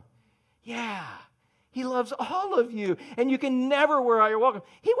from? Yeah, he loves all of you. And you can never wear out your welcome.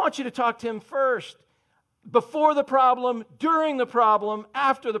 He wants you to talk to him first. Before the problem, during the problem,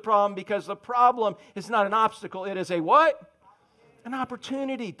 after the problem, because the problem is not an obstacle. It is a what? An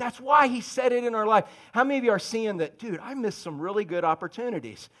opportunity. That's why he said it in our life. How many of you are seeing that, dude, I missed some really good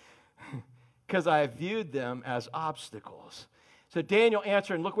opportunities because I viewed them as obstacles. So Daniel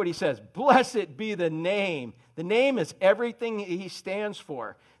answered, and look what he says. Blessed be the name. The name is everything he stands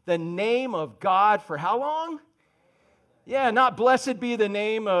for. The name of God for how long? Yeah, not blessed be the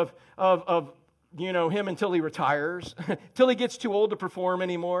name of him until he retires, till he gets too old to perform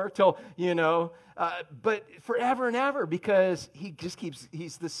anymore, but forever and ever, because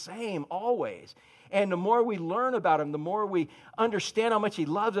he's the same always. And the more we learn about him, the more we understand how much he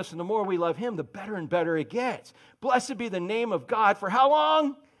loves us, and the more we love him, the better and better it gets. Blessed be the name of God for how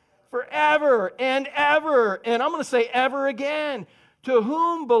long? Forever and ever. And I'm going to say ever again. To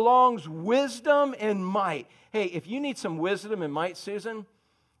whom belongs wisdom and might? Hey, if you need some wisdom and might, Susan,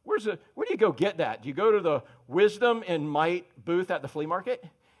 where do you go get that? Do you go to the wisdom and might booth at the flea market?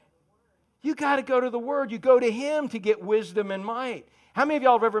 You got to go to the Word. You go to him to get wisdom and might. How many of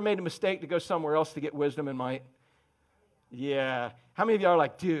y'all have ever made a mistake to go somewhere else to get wisdom and might? Yeah. How many of y'all are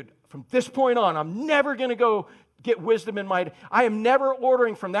like, dude, from this point on, I'm never going to go get wisdom and might. I am never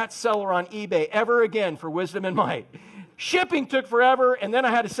ordering from that seller on eBay ever again for wisdom and might. Shipping took forever, and then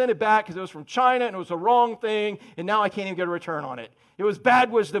I had to send it back because it was from China, and it was the wrong thing, and now I can't even get a return on it. It was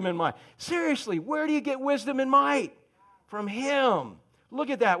bad wisdom and might. Seriously, where do you get wisdom and might? From him.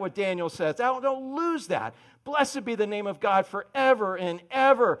 Look at that, what Daniel says. Don't lose that. Blessed be the name of God forever and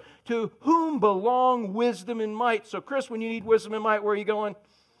ever, to whom belong wisdom and might. So, Chris, when you need wisdom and might, where are you going?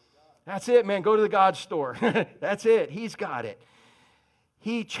 That's it, man. Go to the God store. That's it. He's got it.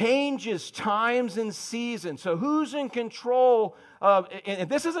 He changes times and seasons. So who's in control of, and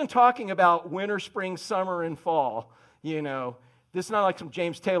this isn't talking about winter, spring, summer, and fall. This is not like some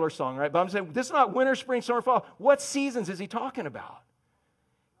James Taylor song, right? But I'm saying this is not winter, spring, summer, fall. What seasons is he talking about?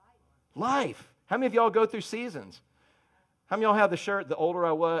 Life. How many of y'all go through seasons? How many of y'all have the shirt, the older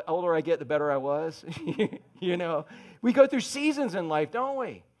I get, the better I was? We go through seasons in life, don't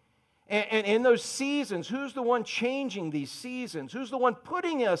we? And in those seasons, who's the one changing these seasons? Who's the one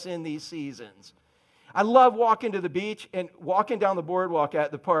putting us in these seasons? I love walking to the beach and walking down the boardwalk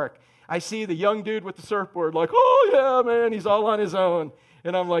at the park. I see the young dude with the surfboard like, oh, yeah, man, he's all on his own.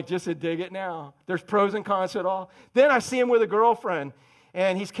 And I'm like, just to dig it now. There's pros and cons to it all. Then I see him with a girlfriend,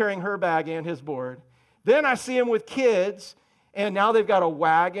 and he's carrying her bag and his board. Then I see him with kids, and now they've got a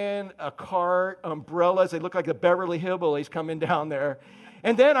wagon, a cart, umbrellas. They look like the Beverly Hillbillies coming down there.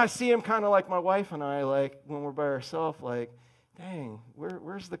 And then I see him kind of like my wife and I, like when we're by ourselves, like, dang,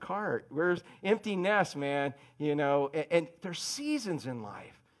 where's the cart? Where's empty nest, man? And there's seasons in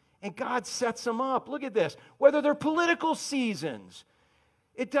life. And God sets them up. Look at this. Whether they're political seasons,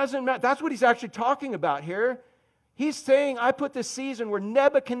 it doesn't matter. That's what he's actually talking about here. He's saying, I put this season where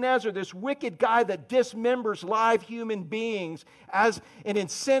Nebuchadnezzar, this wicked guy that dismembers live human beings as an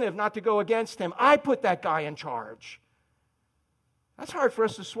incentive not to go against him, I put that guy in charge. That's hard for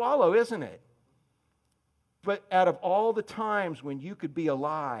us to swallow, isn't it? But out of all the times when you could be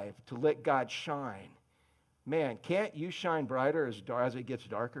alive to let God shine, man, can't you shine brighter as it gets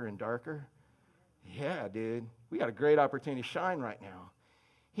darker and darker? Yeah, dude. We got a great opportunity to shine right now.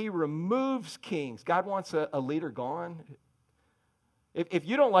 He removes kings. God wants a leader gone. If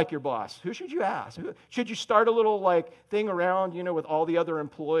you don't like your boss, who should you ask? Should you start a little thing around, with all the other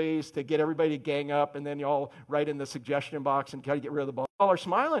employees to get everybody to gang up, and then you all write in the suggestion box and try to get rid of the boss? All are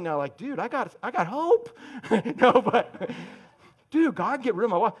smiling now, like, dude, I got hope. No, but dude, God, get rid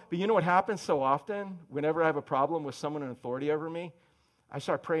of my boss. But you know what happens so often? Whenever I have a problem with someone in authority over me, I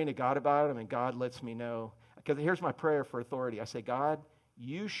start praying to God about them, and God lets me know. Because here's my prayer for authority. I say, God,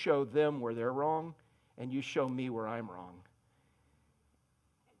 you show them where they're wrong, and you show me where I'm wrong.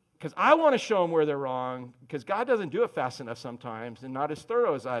 Because I want to show them where they're wrong, because God doesn't do it fast enough sometimes, and not as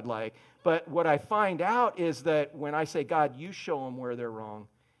thorough as I'd like. But what I find out is that when I say, God, you show them where they're wrong,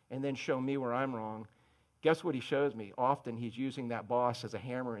 and then show me where I'm wrong, guess what he shows me? Often he's using that boss as a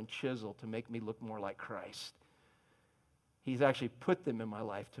hammer and chisel to make me look more like Christ. He's actually put them in my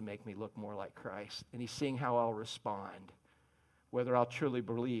life to make me look more like Christ. And he's seeing how I'll respond, whether I'll truly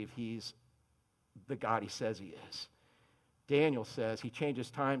believe he's the God he says he is. Daniel says he changes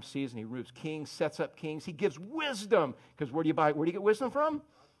time, season, he rules kings, sets up kings. He gives wisdom. Because where do you get wisdom from?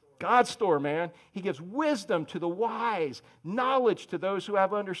 God's store, man. He gives wisdom to the wise, knowledge to those who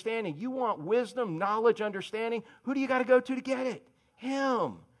have understanding. You want wisdom, knowledge, understanding? Who do you got to go to get it?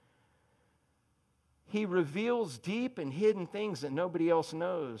 Him. He reveals deep and hidden things that nobody else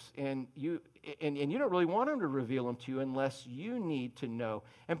knows. And you don't really want him to reveal them to you unless you need to know.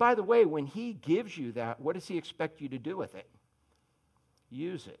 And by the way, when he gives you that, what does he expect you to do with it?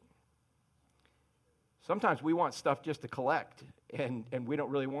 Use it. Sometimes we want stuff just to collect, and we don't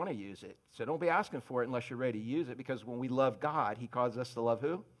really want to use it. So don't be asking for it unless you're ready to use it, because when we love God, he causes us to love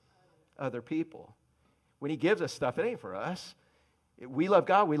who? Other people. When he gives us stuff, it ain't for us. We love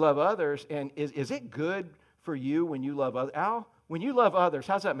God, we love others, and is it good for you when you love others? Al, when you love others,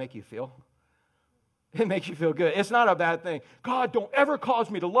 how's that make you feel? It makes you feel good. It's not a bad thing. God, don't ever cause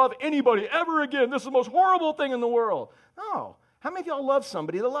me to love anybody ever again. This is the most horrible thing in the world. No. How many of y'all love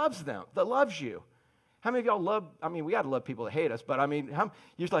somebody that loves them, that loves you? How many of y'all love, we got to love people that hate us, but you're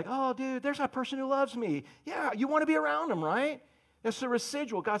just like, oh, dude, there's that person who loves me. Yeah, you want to be around them, right? It's the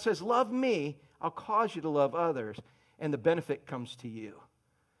residual. God says, love me, I'll cause you to love others, and the benefit comes to you.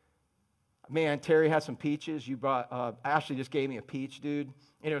 Man, Terry had some peaches. You brought, Ashley just gave me a peach, dude,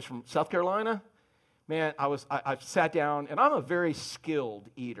 and it was from South Carolina. Man, I sat down, and I'm a very skilled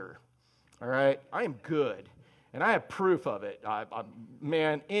eater, all right? I am good, and I have proof of it.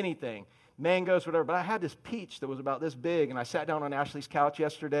 Man, anything, mangoes, whatever, but I had this peach that was about this big, and I sat down on Ashley's couch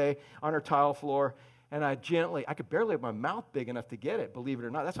yesterday on her tile floor, and I could barely have my mouth big enough to get it, believe it or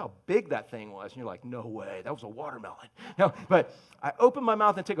not. That's how big that thing was. And you're like, no way, that was a watermelon. No, but I opened my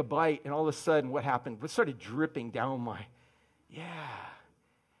mouth and took a bite, and all of a sudden, what happened? It started dripping down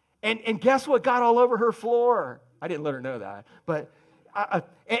And guess what got all over her floor? I didn't let her know that. But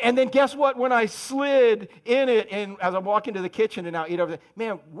and then guess what? When I slid in it, and as I'm walking to the kitchen to now eat over there,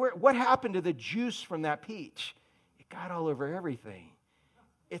 man, what happened to the juice from that peach? It got all over everything.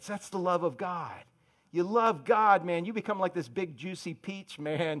 That's the love of God. You love God, man. You become like this big juicy peach,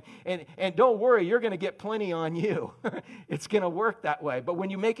 man. And don't worry, you're going to get plenty on you. It's going to work that way. But when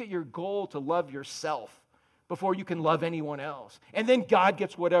you make it your goal to love yourself before you can love anyone else, and then God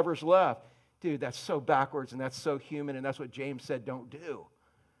gets whatever's left, dude, that's so backwards, and that's so human, and that's what James said don't do.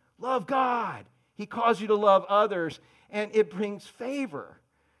 Love God. He calls you to love others, and it brings favor.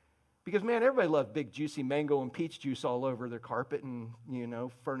 Because, man, everybody loves big, juicy mango and peach juice all over their carpet and,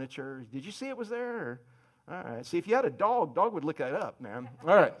 furniture. Did you see it was there? All right. See, if you had a dog would lick that up, man.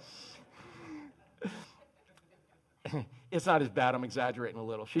 All right. It's not as bad. I'm exaggerating a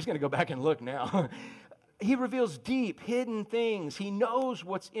little. She's going to go back and look now. He reveals deep, hidden things. He knows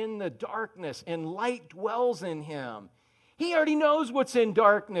what's in the darkness, and light dwells in him. He already knows what's in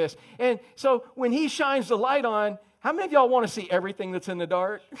darkness. And so when he shines the light on, how many of y'all want to see everything that's in the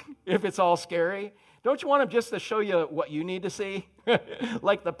dark if it's all scary? Don't you want him just to show you what you need to see?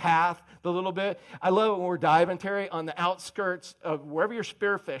 Like the path, the little bit. I love it when we're diving, Terry, on the outskirts of wherever you're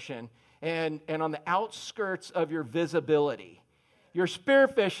spearfishing and on the outskirts of your visibility. You're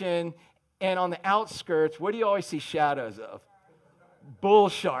spearfishing, and on the outskirts, what do you always see shadows of? bull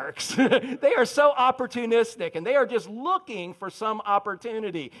sharks. They are so opportunistic, and they are just looking for some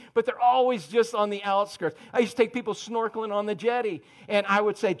opportunity, but they're always just on the outskirts. I used to take people snorkeling on the jetty, and I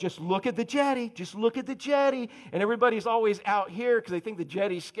would say, just look at the jetty, just look at the jetty, and everybody's always out here because they think the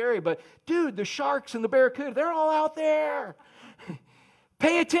jetty's scary, but dude, the sharks and the barracuda, they're all out there.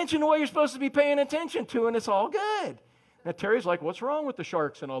 Pay attention to what you're supposed to be paying attention to, and it's all good. Now, Terry's like, what's wrong with the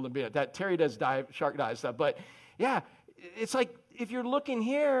sharks and all the that Terry does shark dive stuff, but yeah, it's like if you're looking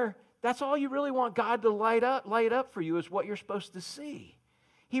here, that's all you really want God to light up for you is what you're supposed to see.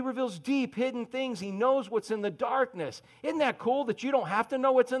 He reveals deep, hidden things. He knows what's in the darkness. Isn't that cool that you don't have to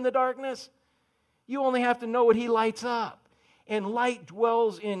know what's in the darkness? You only have to know what He lights up, and light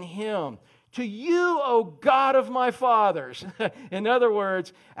dwells in Him. To you, O God of my fathers. In other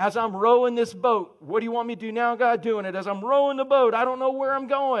words, as I'm rowing this boat, what do you want me to do now, God? Doing it. As I'm rowing the boat, I don't know where I'm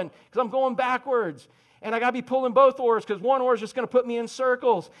going because I'm going backwards. And I got to be pulling both oars because one oar is just going to put me in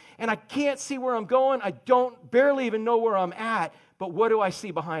circles. And I can't see where I'm going. I barely even know where I'm at. But what do I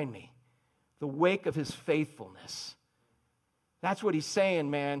see behind me? The wake of His faithfulness. That's what He's saying,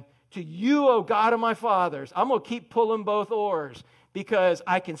 man. To you, O God of my fathers, I'm going to keep pulling both oars, because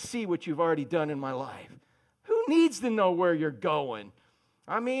I can see what you've already done in my life. Who needs to know where you're going?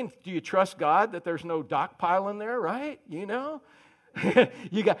 I mean, do you trust God that there's no dock pile in there, right? You know?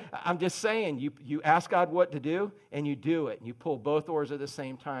 I'm just saying, you ask God what to do, and you do it. And you pull both oars at the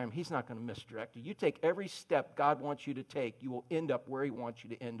same time. He's not going to misdirect you. You take every step God wants you to take, you will end up where He wants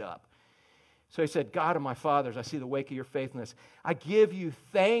you to end up. So He said, God of my fathers, I see the wake of your faithfulness. I give you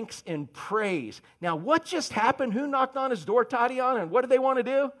thanks and praise. Now, what just happened? Who knocked on his door, Tatiana? And what did they want to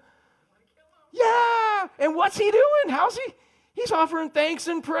do? Yeah! And what's he doing? He's offering thanks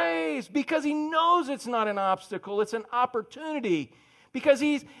and praise because he knows it's not an obstacle, it's an opportunity. Because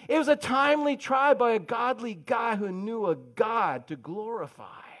it was a timely try by a godly guy who knew a God to glorify.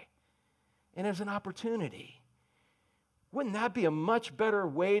 And it was an opportunity. Wouldn't that be a much better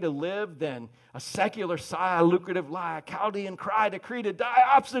way to live than a secular sigh, a lucrative lie, a Chaldean cry, decree to die,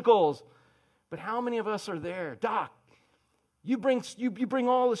 obstacles? But how many of us are there? Doc, you bring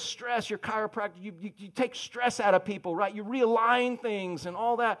all the stress, your chiropractor, you take stress out of people, right? You realign things and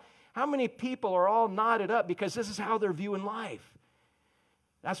all that. How many people are all knotted up because this is how they're viewing life?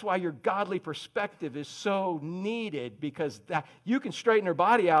 That's why your godly perspective is so needed, because you can straighten their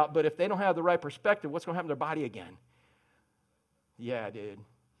body out, but if they don't have the right perspective, what's going to happen to their body again? Yeah, dude.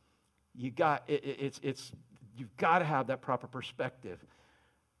 You've got to have that proper perspective.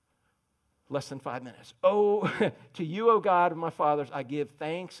 Less than 5 minutes. Oh, to you, O God of my fathers, I give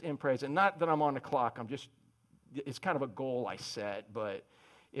thanks and praise. And not that I'm on the clock. It's kind of a goal I set, but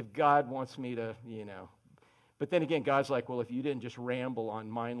if God wants me to, But then again, God's like, well, if you didn't just ramble on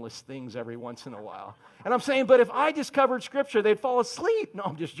mindless things every once in a while. And I'm saying, but if I just covered Scripture, they'd fall asleep. No,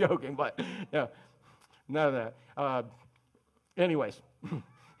 I'm just joking, but no, none of that. Anyways,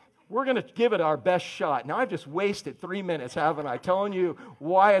 we're going to give it our best shot. Now, I've just wasted 3 minutes, haven't I? Telling you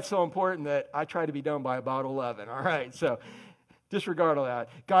why it's so important that I try to be done by about 11. All right, so disregard all that.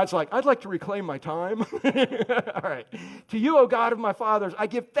 God's like, I'd like to reclaim my time. All right. To you, O God of my fathers, I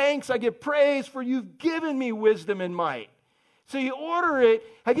give thanks, I give praise, for you've given me wisdom and might. So you order it.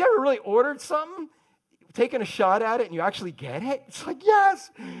 Have you ever really ordered something? Taken a shot at it and you actually get it? It's like,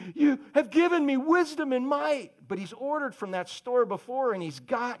 yes, you have given me wisdom and might. But he's ordered from that store before and he's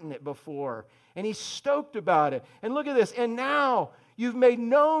gotten it before. And he's stoked about it. And look at this. And now you've made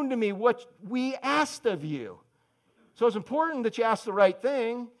known to me what we asked of you. So it's important that you ask the right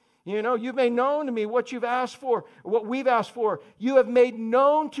thing. You've made known to me what you've asked for, what we've asked for. You have made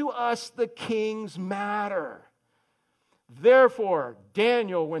known to us the king's matter. Therefore,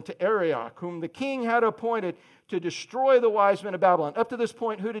 Daniel went to Arioch, whom the king had appointed to destroy the wise men of Babylon. Up to this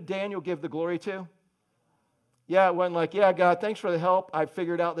point, who did Daniel give the glory to? Yeah, it wasn't like, yeah, God, thanks for the help. I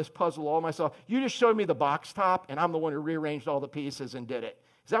figured out this puzzle all myself. You just showed me the box top, and I'm the one who rearranged all the pieces and did it.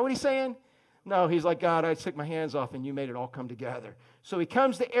 Is that what he's saying? No, he's like, God, I took my hands off, and you made it all come together. So he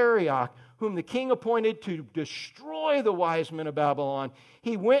comes to Arioch, whom the king appointed to destroy the wise men of Babylon.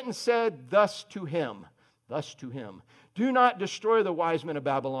 He went and said thus to him, do not destroy the wise men of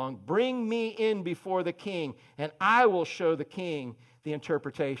Babylon. Bring me in before the king, and I will show the king the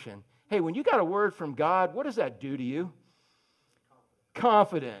interpretation. Hey, when you got a word from God, what does that do to you?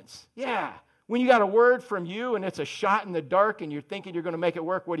 Confidence. Yeah. When you got a word from you and it's a shot in the dark and you're thinking you're going to make it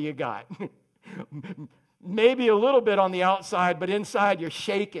work, what do you got? Maybe a little bit on the outside, but inside you're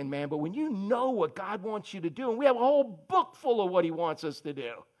shaking, man. But when you know what God wants you to do, and we have a whole book full of what he wants us to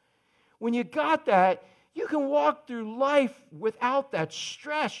do. When you got that, you can walk through life without that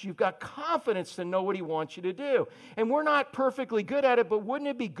stress. You've got confidence to know what He wants you to do. And we're not perfectly good at it, but wouldn't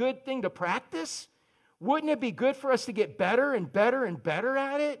it be a good thing to practice? Wouldn't it be good for us to get better and better and better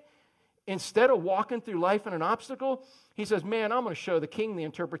at it? Instead of walking through life in an obstacle, he says, man, I'm going to show the king the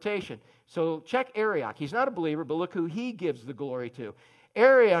interpretation. So check Arioch. He's not a believer, but look who he gives the glory to.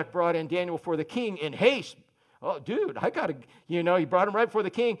 Arioch brought in Daniel before the king in haste. Oh, dude, I got to, he brought him right before the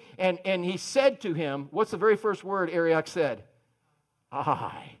king. And he said to him, what's the very first word Arioch said?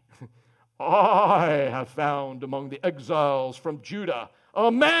 I have found among the exiles from Judah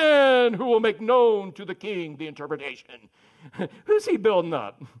a man who will make known to the king the interpretation. Who's he building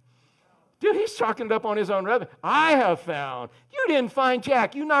up? Dude, he's chalking it up on his own revenue. I have found. You didn't find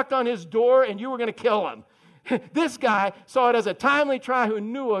Jack. You knocked on his door and you were going to kill him. This guy saw it as a timely try who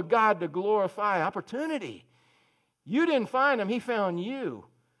knew a God to glorify opportunity. You didn't find him. He found you.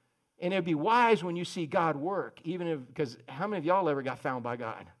 And it'd be wise when you see God work, because how many of y'all ever got found by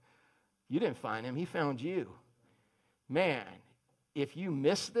God? You didn't find him. He found you. Man, if you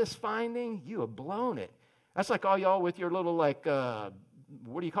miss this finding, you have blown it. That's like all y'all with your little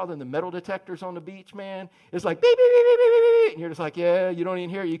what do you call them, the metal detectors on the beach, man? It's like, beep, beep, beep, beep, beep, beep. And you're just like, yeah, you don't even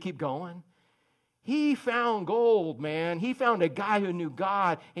hear it. You keep going. He found gold, man. He found a guy who knew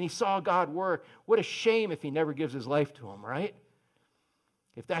God, and he saw God work. What a shame if he never gives his life to him, right?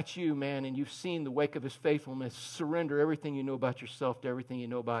 If that's you, man, and you've seen the wake of his faithfulness, surrender everything you know about yourself to everything you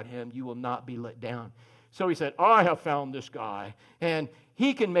know about him. You will not be let down. So he said, I have found this guy, and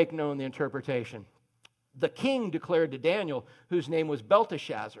he can make known the interpretation. The king declared to Daniel, whose name was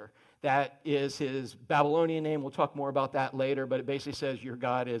Belteshazzar. That is his Babylonian name. We'll talk more about that later, but it basically says your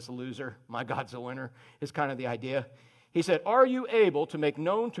God is a loser, my God's a winner, is kind of the idea. He said, are you able to make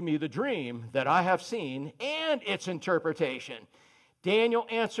known to me the dream that I have seen and its interpretation? Daniel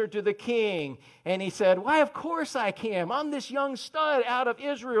answered to the king, and he said, why, of course I can. I'm this young stud out of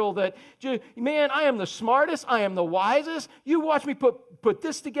Israel that, man, I am the smartest. I am the wisest. You watch me put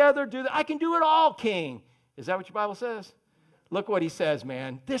this together, do that. I can do it all, king. Is that what your Bible says? Look what he says,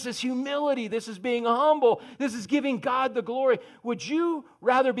 man. This is humility. This is being humble. This is giving God the glory. Would you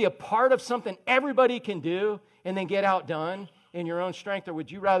rather be a part of something everybody can do and then get outdone in your own strength, or would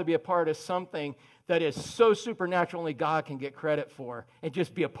you rather be a part of something that is so supernatural only God can get credit for and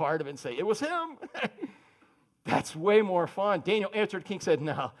just be a part of it and say, it was him? That's way more fun. Daniel answered the king, said,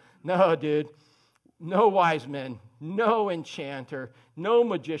 no, dude. No wise men, no enchanter, no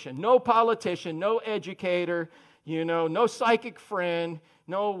magician, no politician, no educator, no psychic friend,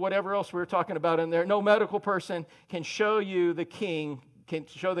 no whatever else we were talking about in there, no medical person can show the king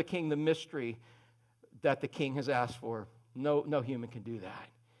the mystery that the king has asked for. No human can do that.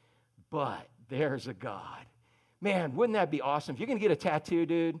 But there's a God. Man, wouldn't that be awesome? If you're going to get a tattoo,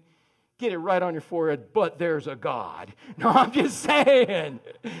 dude, get it right on your forehead, but there's a God. No, I'm just saying.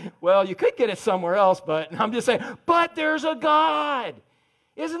 Well, you could get it somewhere else, but I'm just saying, but there's a God.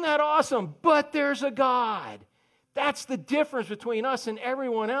 Isn't that awesome? But there's a God. That's the difference between us and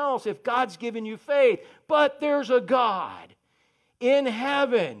everyone else if God's given you faith. But there's a God in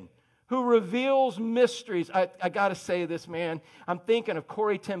heaven who reveals mysteries. I got to say this, man. I'm thinking of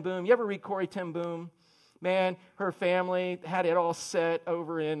Corrie ten Boom. You ever read Corrie ten Boom? Man, her family had it all set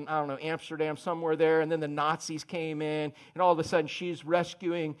over in, Amsterdam, somewhere there, and then the Nazis came in, and all of a sudden she's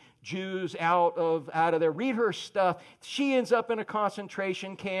rescuing Jews out of there. Read her stuff. She ends up in a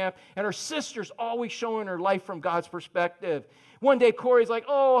concentration camp, and her sister's always showing her life from God's perspective. One day, Corey's like,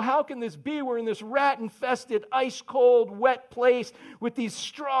 oh, how can this be? We're in this rat-infested, ice-cold, wet place with these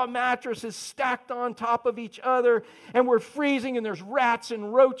straw mattresses stacked on top of each other, and we're freezing, and there's rats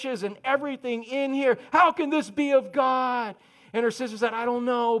and roaches and everything in here. How can this be of God? And her sister said, I don't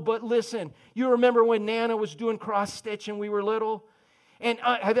know, but listen, you remember when Nana was doing cross-stitch and we were little? And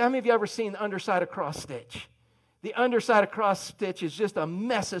how many of you ever seen the underside of cross-stitch? The underside of cross-stitch is just a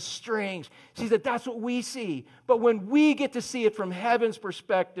mess of strings. She said, that's what we see. But when we get to see it from heaven's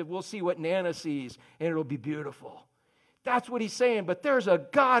perspective, we'll see what Nana sees, and it'll be beautiful. That's what he's saying. But there's a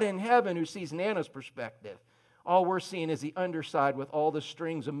God in heaven who sees Nana's perspective. All we're seeing is the underside with all the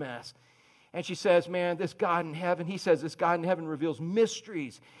strings of mess. And she says, man, this God in heaven, he says this God in heaven reveals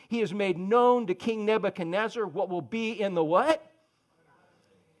mysteries. He has made known to King Nebuchadnezzar what will be in the what?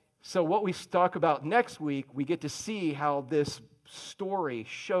 So what we talk about next week, we get to see how this story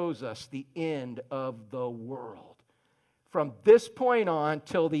shows us the end of the world. From this point on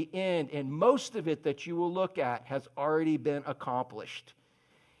till the end, and most of it that you will look at has already been accomplished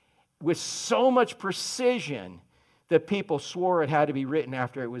with so much precision that people swore it had to be written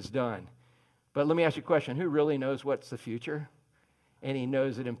after it was done. But let me ask you a question. Who really knows what's the future? and he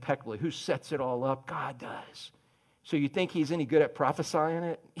knows it impeccably. Who sets it all up? God does. So you think he's any good at prophesying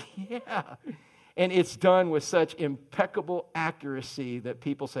it? Yeah. And it's done with such impeccable accuracy that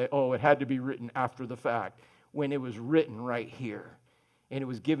people say, oh, it had to be written after the fact, when it was written right here. And it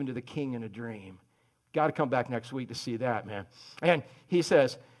was given to the king in a dream. Got to come back next week to see that, man. And he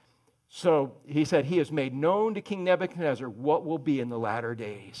says, he said, he has made known to King Nebuchadnezzar what will be in the latter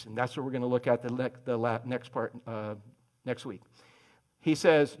days. And that's what we're going to look at the next part next week. He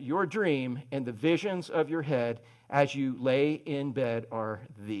says, your dream and the visions of your head as you lay in bed are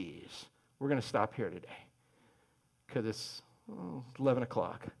these. We're going to stop here today because it's 11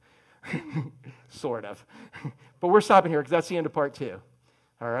 o'clock, sort of. But we're stopping here because that's the end of part 2,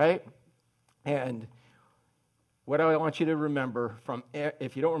 all right? And what I want you to remember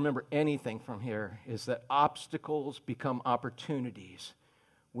if you don't remember anything from here, is that obstacles become opportunities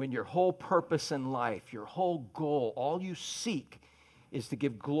when your whole purpose in life, your whole goal, all you seek is to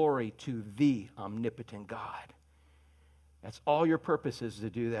give glory to the omnipotent God. That's all your purpose is, to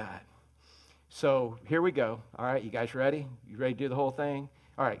do that. So here we go. All right, you guys ready? You ready to do the whole thing?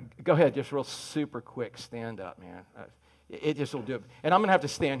 All right, go ahead, just real super quick, stand up, man. It just will do it. And I'm going to have to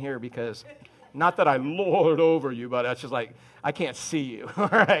stand here because, not that I lord over you, but that's just like, I can't see you, all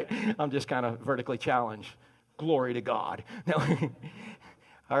right? I'm just kind of vertically challenged. Glory to God.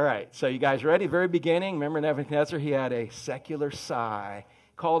 All right, so you guys ready? Very beginning, remember Nebuchadnezzar? He had a secular sigh,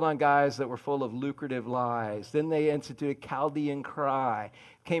 called on guys that were full of lucrative lies. Then they instituted Chaldean cry,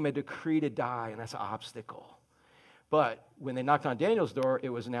 came a decree to die, and that's an obstacle. But when they knocked on Daniel's door, it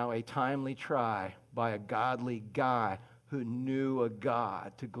was now a timely try by a godly guy who knew a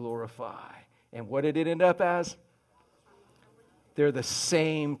God to glorify. And what did it end up as? They're the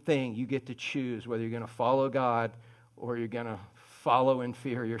same thing. You get to choose whether you're going to follow God or you're going to follow in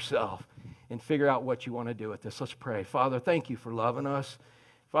fear yourself and figure out what you want to do with this. Let's pray. Father, thank you for loving us.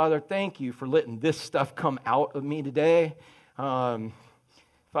 Father, thank you for letting this stuff come out of me today.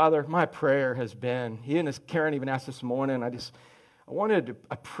 Father, my prayer has been, as Karen even asked this morning,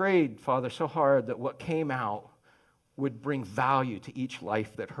 I prayed, Father, so hard that what came out would bring value to each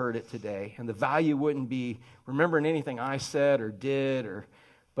life that heard it today. And the value wouldn't be remembering anything I said or did,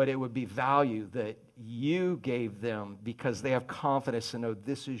 but it would be value that you gave them because they have confidence to know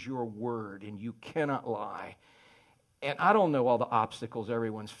this is your word and you cannot lie. And I don't know all the obstacles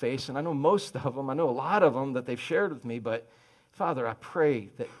everyone's facing. I know most of them. I know a lot of them that they've shared with me. But, Father, I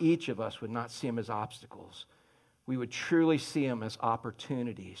pray that each of us would not see them as obstacles. We would truly see them as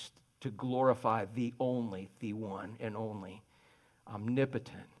opportunities to glorify the only, the one and only,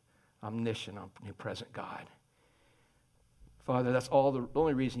 omnipotent, omniscient, omnipresent God. Father, that's the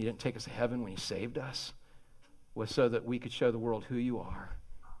only reason you didn't take us to heaven when you saved us was so that we could show the world who you are.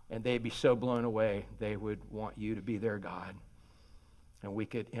 And they'd be so blown away, they would want you to be their God. And we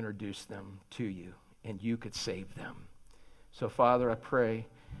could introduce them to you, and you could save them. So, Father, I pray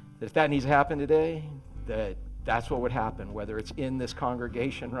that if that needs to happen today, that's what would happen, whether it's in this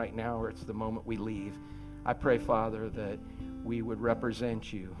congregation right now or it's the moment we leave. I pray, Father, that we would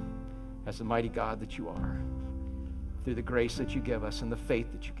represent you as the mighty God that you are, through the grace that you give us and the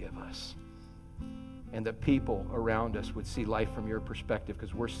faith that you give us. And that people around us would see life from your perspective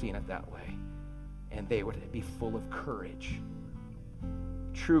because we're seeing it that way. And they would be full of courage,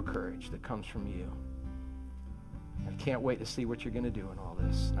 true courage that comes from you. I can't wait to see what you're going to do in all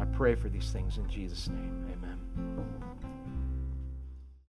this. And I pray for these things in Jesus' name. Amen.